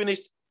 has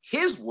finished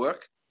his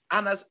work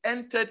and has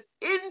entered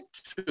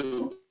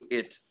into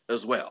it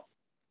as well.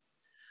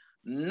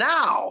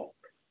 Now,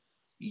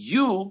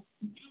 you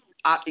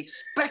are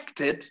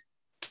expected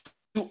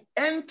to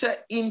enter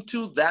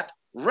into that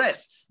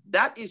rest.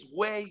 That is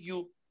where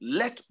you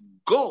let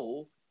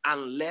go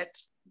and let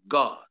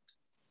God.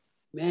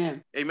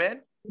 Amen.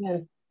 Amen?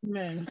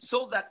 Amen.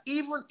 So that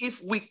even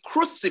if we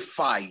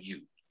crucify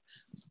you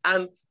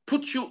and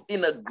put you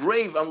in a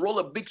grave and roll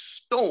a big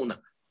stone,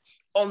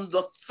 on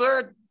the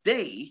third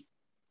day,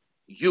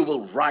 you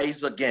will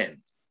rise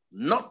again,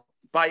 not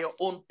by your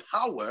own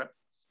power,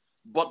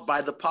 but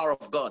by the power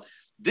of God.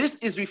 This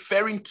is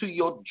referring to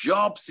your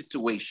job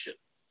situation.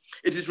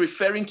 It is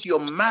referring to your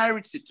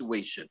marriage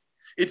situation.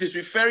 It is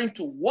referring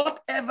to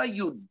whatever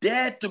you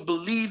dare to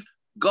believe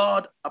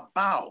God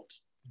about.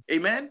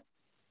 Amen?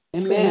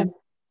 Amen.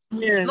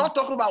 It's not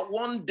talking about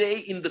one day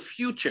in the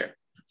future.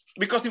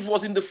 Because if it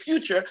was in the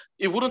future,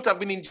 it wouldn't have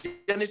been in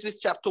Genesis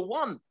chapter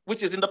 1,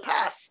 which is in the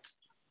past.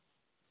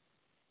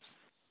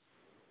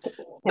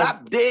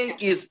 That day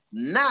is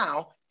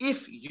now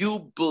if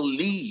you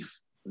believe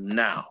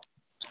now.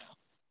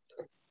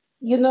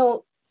 You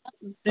know,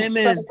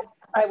 Amen.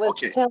 I was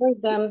Okay. telling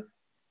them,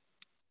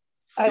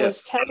 Yes.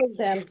 was telling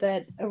them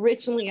that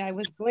originally I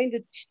was going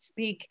to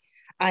speak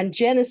on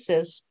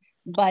Genesis,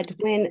 but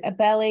when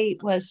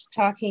Abele was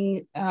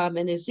talking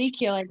in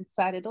Ezekiel, I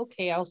decided,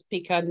 okay, I'll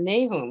speak on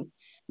Nahum.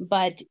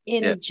 But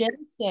in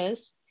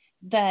Genesis,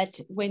 that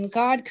when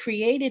God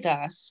created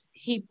us,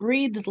 he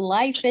breathed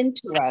life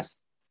into us,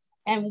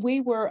 and we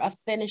were a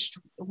finished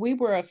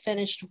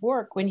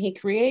work when he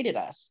created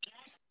us.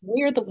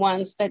 We're the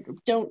ones that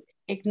don't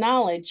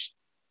acknowledge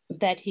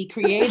that he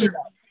created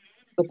us.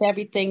 with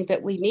everything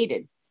that we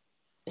needed.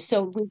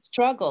 So we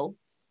struggle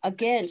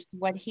against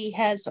what he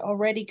has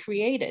already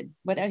created,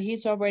 what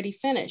he's already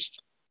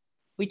finished.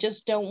 We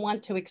just don't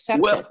want to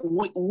accept it.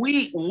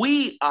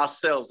 We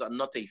ourselves are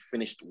not a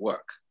finished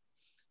work.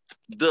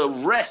 The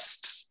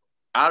rest,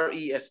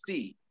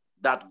 R-E-S-T,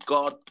 that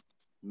God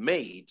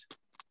made,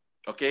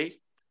 okay,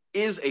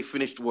 is a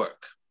finished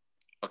work.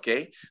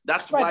 Okay,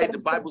 that's why the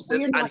Bible says,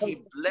 and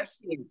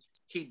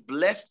he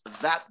blessed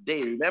that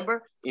day.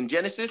 Remember in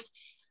Genesis,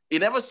 he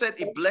never said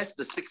he blessed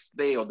the 6th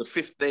day or the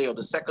 5th day or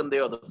the 2nd day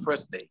or the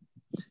 1st day.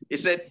 He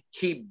said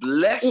he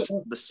blessed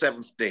the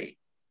 7th day.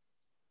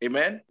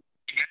 Amen.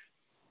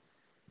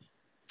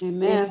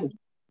 Amen.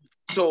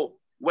 So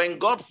when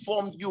God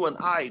formed you and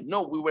I,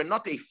 no, we were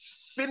not a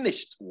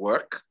finished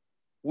work.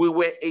 We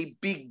were a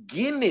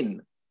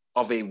beginning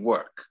of a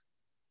work.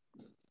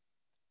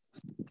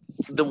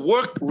 The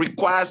work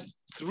requires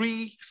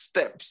 3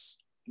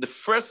 steps. The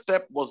first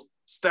step was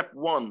step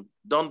 1,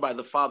 done by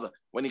the Father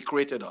when he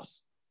created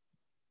us.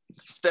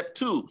 Step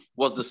 2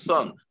 was the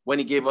Son when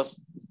he gave us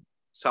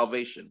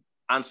salvation.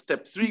 And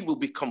step 3 will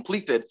be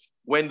completed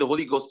when the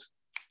Holy Ghost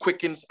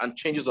quickens and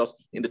changes us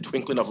in the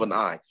twinkling of an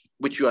eye,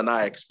 which you and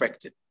I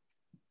expected.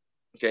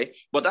 Okay,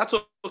 but that's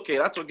okay.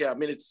 That's okay. I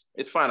mean,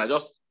 it's fine. I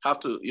just have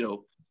to,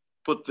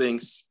 put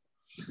things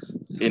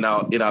in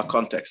our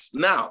context.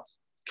 Now,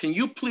 can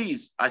you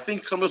please? I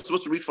think someone's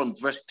supposed to read from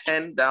verse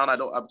 10 down.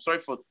 I'm sorry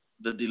for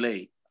the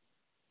delay.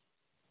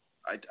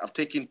 I've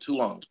taken too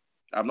long.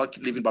 I'm not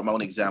living by my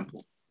own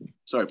example.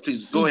 Sorry.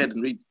 Please go ahead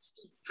and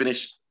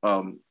finish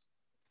from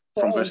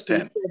verse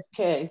 10.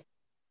 Okay.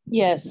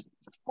 Yes.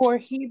 For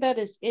he that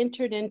is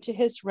entered into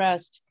his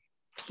rest,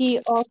 he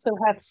also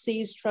hath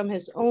ceased from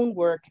his own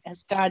work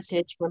as God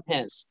did from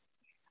his.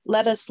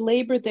 Let us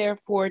labor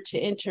therefore to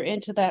enter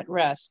into that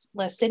rest,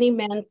 lest any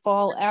man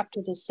fall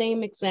after the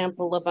same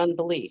example of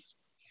unbelief.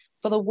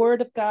 For the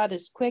word of God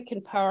is quick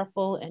and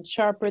powerful and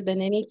sharper than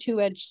any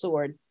two-edged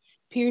sword,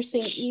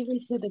 piercing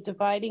even to the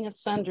dividing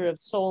asunder of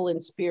soul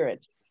and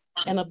spirit,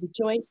 and of the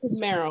joints and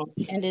marrow,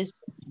 and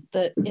is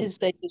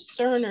the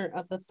discerner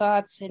of the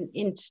thoughts and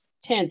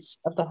intents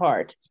of the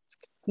heart.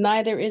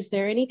 Neither is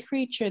there any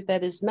creature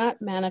that is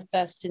not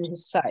manifest in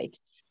his sight,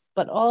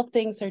 but all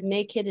things are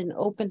naked and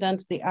opened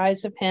unto the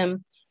eyes of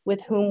him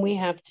with whom we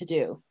have to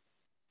do.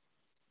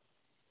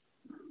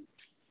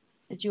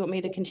 Did you want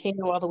me to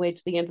continue all the way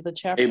to the end of the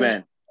chapter?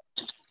 Amen.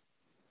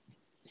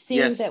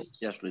 Yes,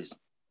 please.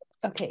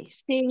 Okay,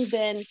 seeing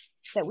then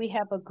that we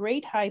have a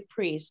great high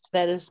priest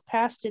that is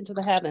passed into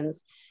the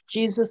heavens,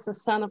 Jesus, the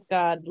Son of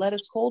God, let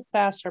us hold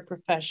fast our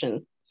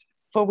profession.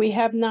 For we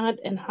have not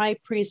an high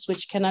priest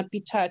which cannot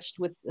be touched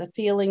with the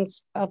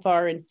feelings of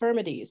our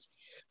infirmities,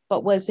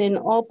 but was in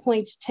all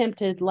points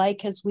tempted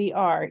like as we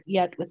are,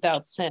 yet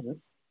without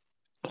sin.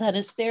 Let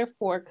us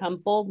therefore come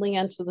boldly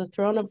unto the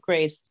throne of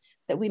grace,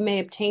 that we may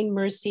obtain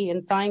mercy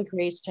and find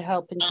grace to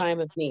help in time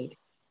of need.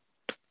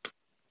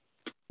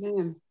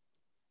 Amen.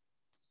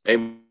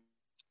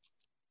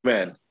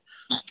 Amen.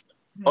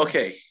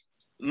 Okay.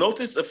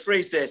 Notice a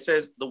phrase there. It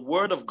says, the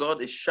word of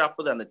God is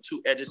sharper than a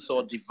two-edged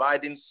sword,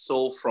 dividing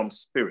soul from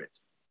spirit.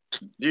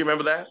 Do you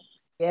remember that?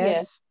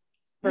 Yes.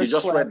 You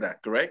just read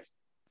that, correct?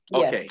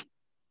 Yes. Okay.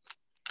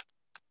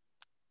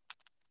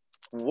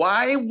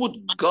 Why would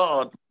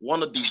God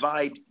want to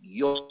divide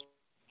your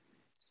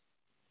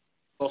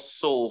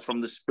soul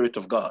from the Spirit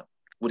of God?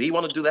 Would he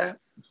want to do that?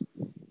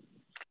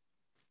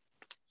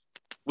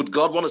 Would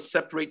God want to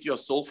separate your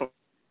soul from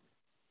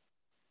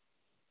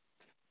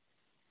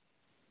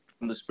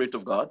the Spirit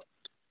of God?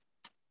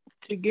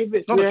 To give it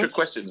It's not rest. a trick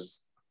question.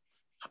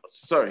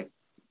 Sorry.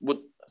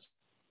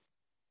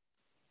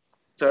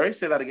 Sorry,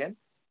 say that again.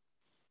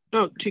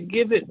 Oh, to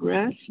give it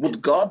rest.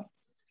 Would God?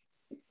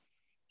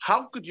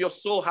 How could your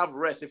soul have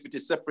rest if it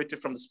is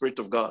separated from the Spirit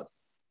of God?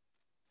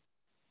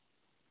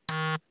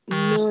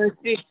 No,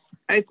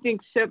 I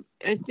think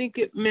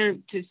it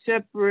meant to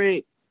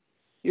separate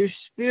your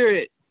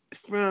spirit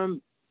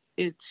from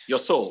its Your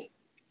soul.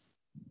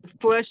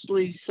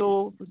 fleshly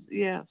soul.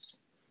 Yes,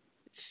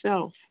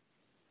 self.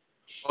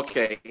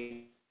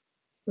 Okay.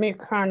 Mere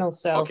carnal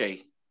self.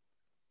 Okay.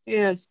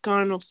 Yes,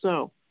 carnal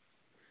self.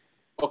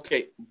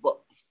 Okay, but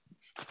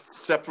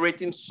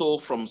separating soul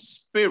from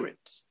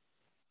spirit.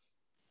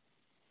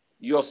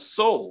 Your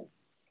soul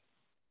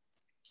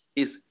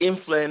is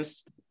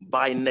influenced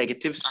by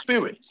negative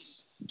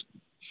spirits.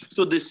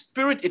 So the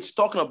spirit it's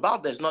talking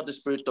about, there's not the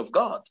Spirit of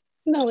God.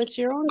 No, it's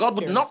your own God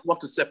spirit. would not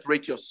want to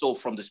separate your soul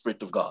from the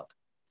Spirit of God.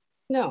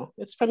 No,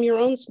 it's from your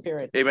own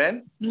spirit.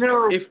 Amen?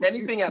 No. If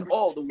anything at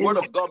all, the word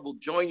of God will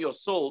join your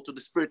soul to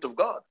the Spirit of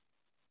God.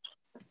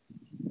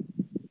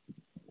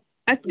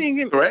 I think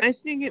it. Correct? I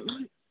think it.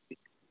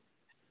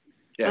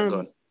 Yeah, go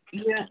on.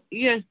 Yeah.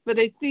 Yes, but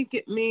I think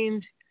it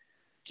means,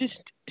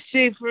 just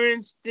say for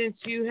instance,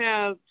 you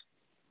have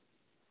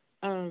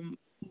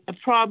a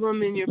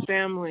problem in your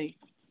family,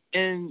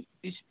 and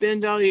you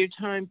spend all your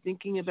time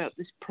thinking about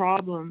this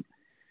problem,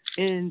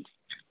 and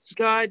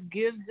God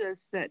gives us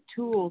that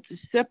tool to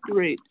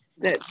separate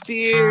that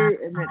fear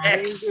and that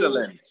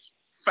Excellent. anger.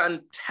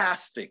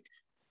 Fantastic.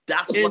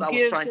 That's what I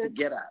was trying to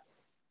get at.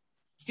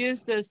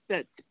 Gives us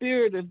that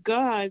spirit of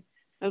God,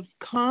 of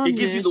calmness. He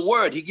gives you the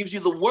word. He gives you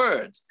the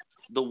word.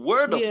 The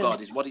word of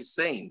God is what he's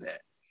saying there.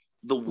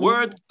 The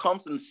word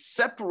comes and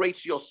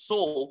separates your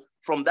soul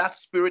from that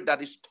spirit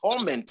that is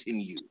tormenting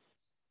you.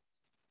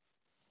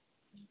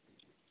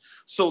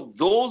 So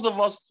those of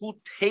us who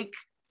take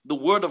the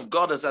word of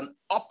God as an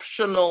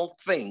optional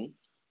thing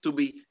to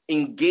be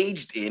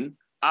engaged in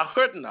are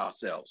hurting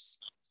ourselves,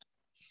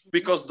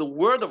 because the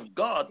word of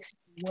God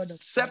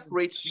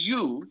separates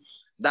you,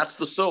 that's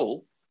the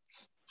soul,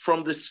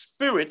 from the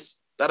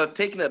spirits that are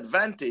taking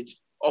advantage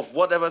of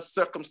whatever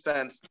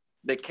circumstance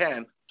they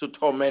can to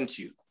torment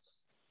you.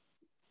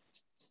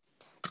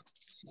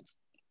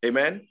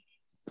 Amen?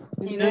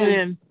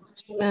 Amen.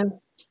 Amen.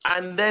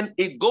 And then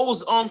it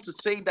goes on to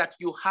say that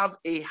you have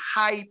a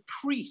high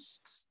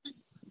priest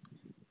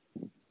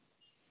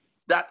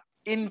that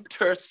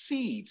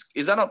intercedes.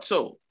 Is that not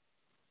so?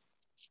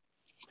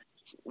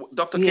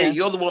 Dr. K,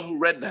 you're the one who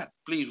read that.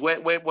 Please,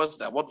 where was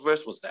that? What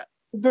verse was that?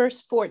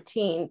 Verse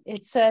 14.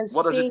 It says,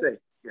 what does it say?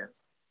 Yeah.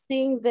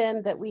 Seeing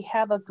then that we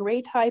have a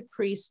great high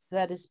priest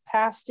that is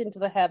passed into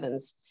the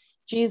heavens,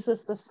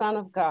 Jesus, the Son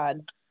of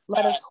God,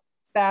 let us hold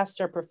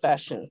fast our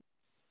profession.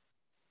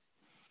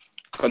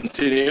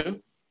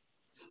 Continue.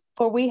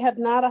 For we have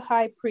not a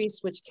high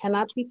priest which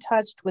cannot be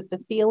touched with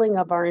the feeling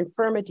of our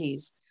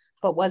infirmities,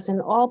 but was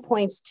in all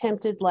points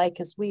tempted like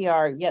as we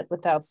are, yet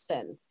without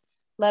sin.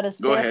 Let us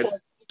therefore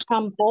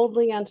come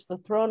boldly unto the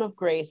throne of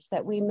grace,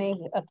 that we may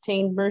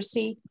obtain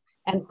mercy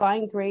and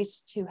find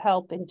grace to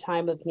help in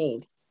time of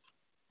need.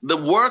 The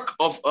work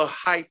of a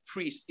high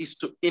priest is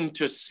to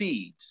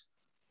intercede.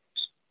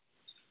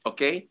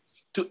 Okay?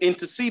 To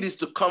intercede is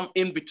to come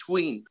in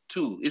between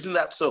two. Isn't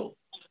that so?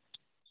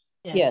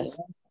 Yes.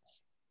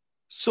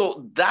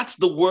 So that's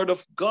the word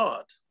of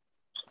God.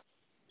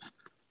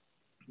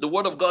 The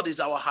word of God is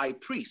our high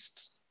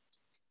priest.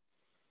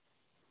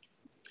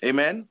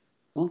 Amen?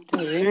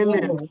 Okay.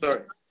 Amen.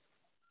 Sorry.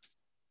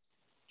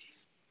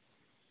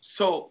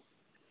 So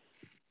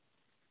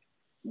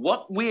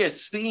what we are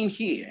seeing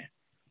here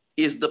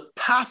is the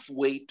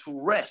pathway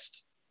to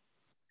rest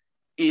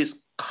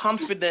is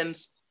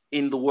confidence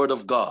in the word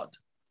of God.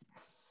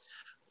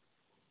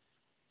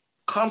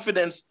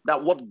 Confidence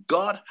that what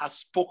God has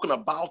spoken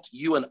about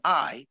you and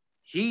I,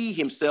 he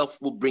himself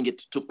will bring it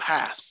to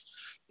pass.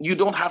 You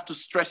don't have to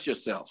stress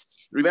yourself.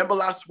 Remember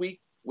last week,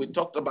 I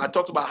talked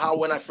about how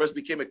when I first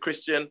became a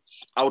Christian,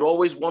 I would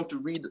always want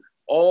to read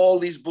all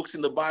these books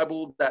in the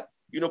Bible that,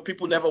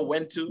 people never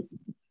went to.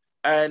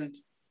 And,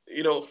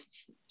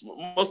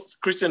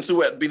 most Christians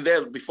who had been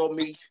there before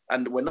me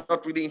and were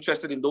not really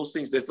interested in those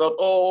things, they thought,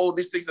 oh,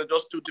 these things are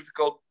just too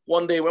difficult.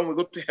 One day when we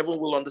go to heaven,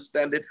 we'll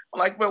understand it. I'm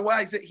like, well,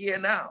 why is it here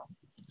now?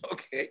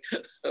 Okay.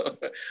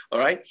 All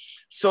right.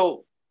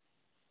 So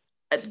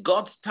at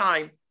God's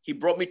time, he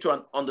brought me to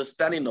an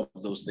understanding of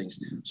those things.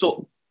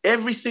 So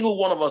every single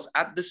one of us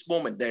at this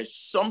moment, there's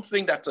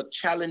something that's a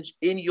challenge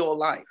in your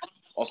life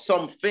or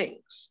some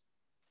things.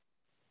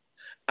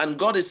 And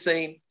God is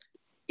saying,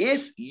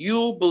 if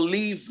you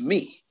believe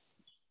me,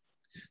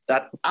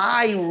 that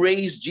I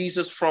raised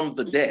Jesus from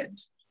the dead,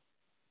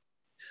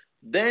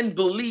 then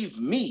believe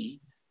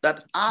me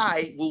that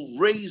I will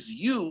raise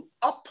you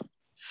up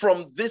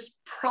from this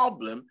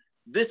problem,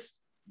 this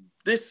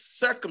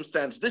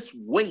circumstance, this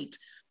weight,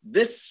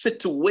 this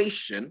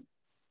situation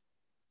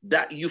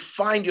that you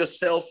find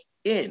yourself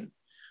in.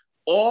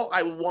 All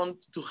I want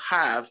to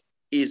have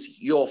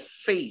is your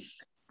faith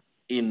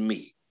in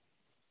me.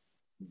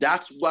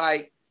 That's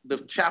why the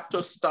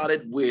chapter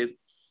started with,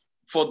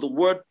 for the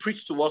word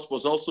preached to us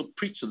was also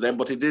preached to them,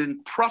 but it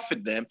didn't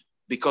profit them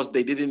because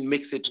they didn't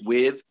mix it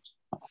with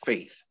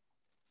faith.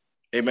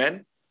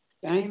 Amen?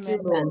 Thank you,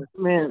 Lord.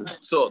 Amen.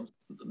 So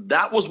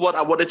that was what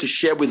I wanted to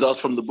share with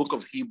us from the book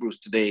of Hebrews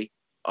today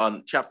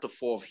on chapter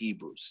 4 of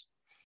Hebrews.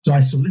 So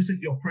I solicit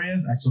your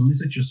prayers. I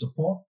solicit your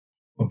support.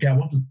 Okay, I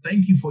want to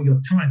thank you for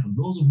your time. For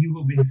those of you who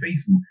have been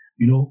faithful,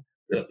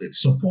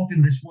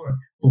 supporting this work,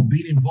 for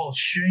being involved,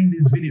 sharing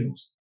these videos.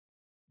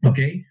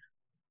 Okay,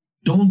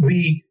 don't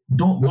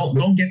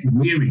get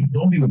weary.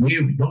 Don't be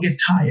weary. Don't get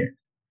tired.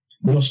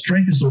 Your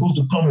strength is supposed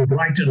to come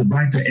brighter and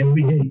brighter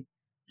every day.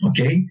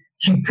 Okay,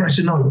 keep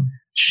pressing on.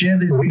 Share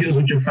these videos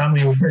with your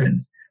family and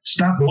friends.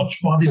 Start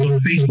watch parties on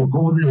Facebook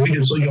over this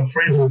video so your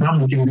friends and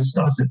family can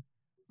discuss it.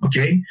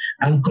 Okay,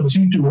 and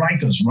continue to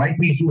write us. Write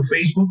me through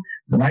Facebook.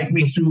 Write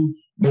me through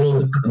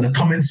the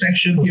comment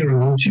section here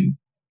on YouTube.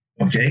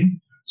 Okay,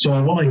 so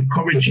I want to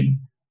encourage you.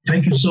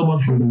 Thank you so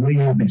much for the way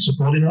you've been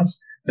supporting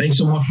us. Thanks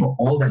so much for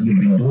all that you've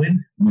been doing.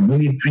 We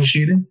really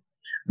appreciate it.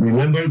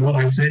 Remember what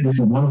I said, if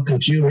you want to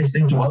continue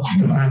listening to us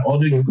via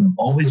audio, you can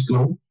always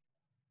go,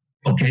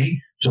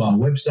 to our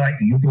website.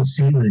 You can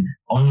see the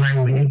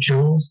online radio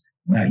channels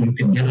that you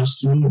can get us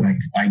through. Like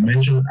I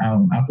mentioned,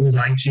 Apple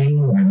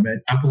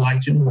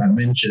iTunes, I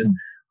mentioned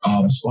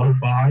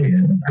Spotify,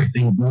 and I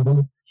think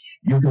Google.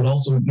 You can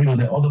also, there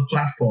are other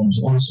platforms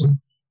also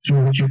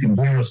through which you can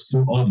hear us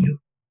through audio.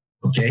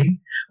 Okay?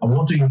 I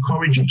want to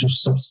encourage you to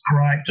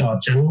subscribe to our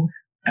channel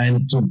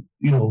and to,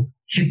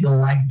 hit the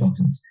like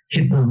buttons.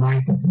 Hit the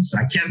like buttons.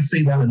 I can't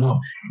say that enough.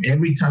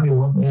 Every time you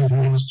watch these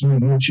videos through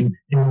YouTube,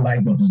 hit the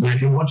like buttons. Now,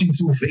 if you're watching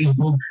through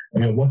Facebook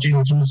or you're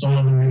watching through some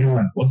other video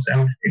like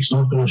WhatsApp, it's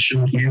not going to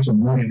show here, so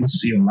you won't be able to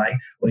see a like.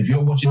 But if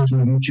you're watching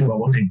through YouTube, I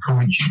want to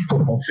encourage you,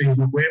 or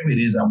Facebook, wherever it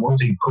is, I want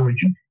to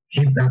encourage you,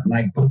 hit that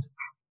like button.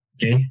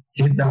 Okay,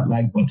 hit that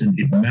like button.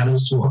 It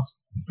matters to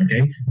us.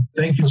 Okay,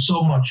 thank you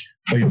so much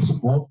for your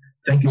support.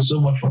 Thank you so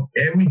much for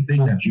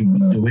everything that you've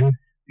been doing,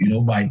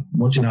 by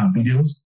watching our videos.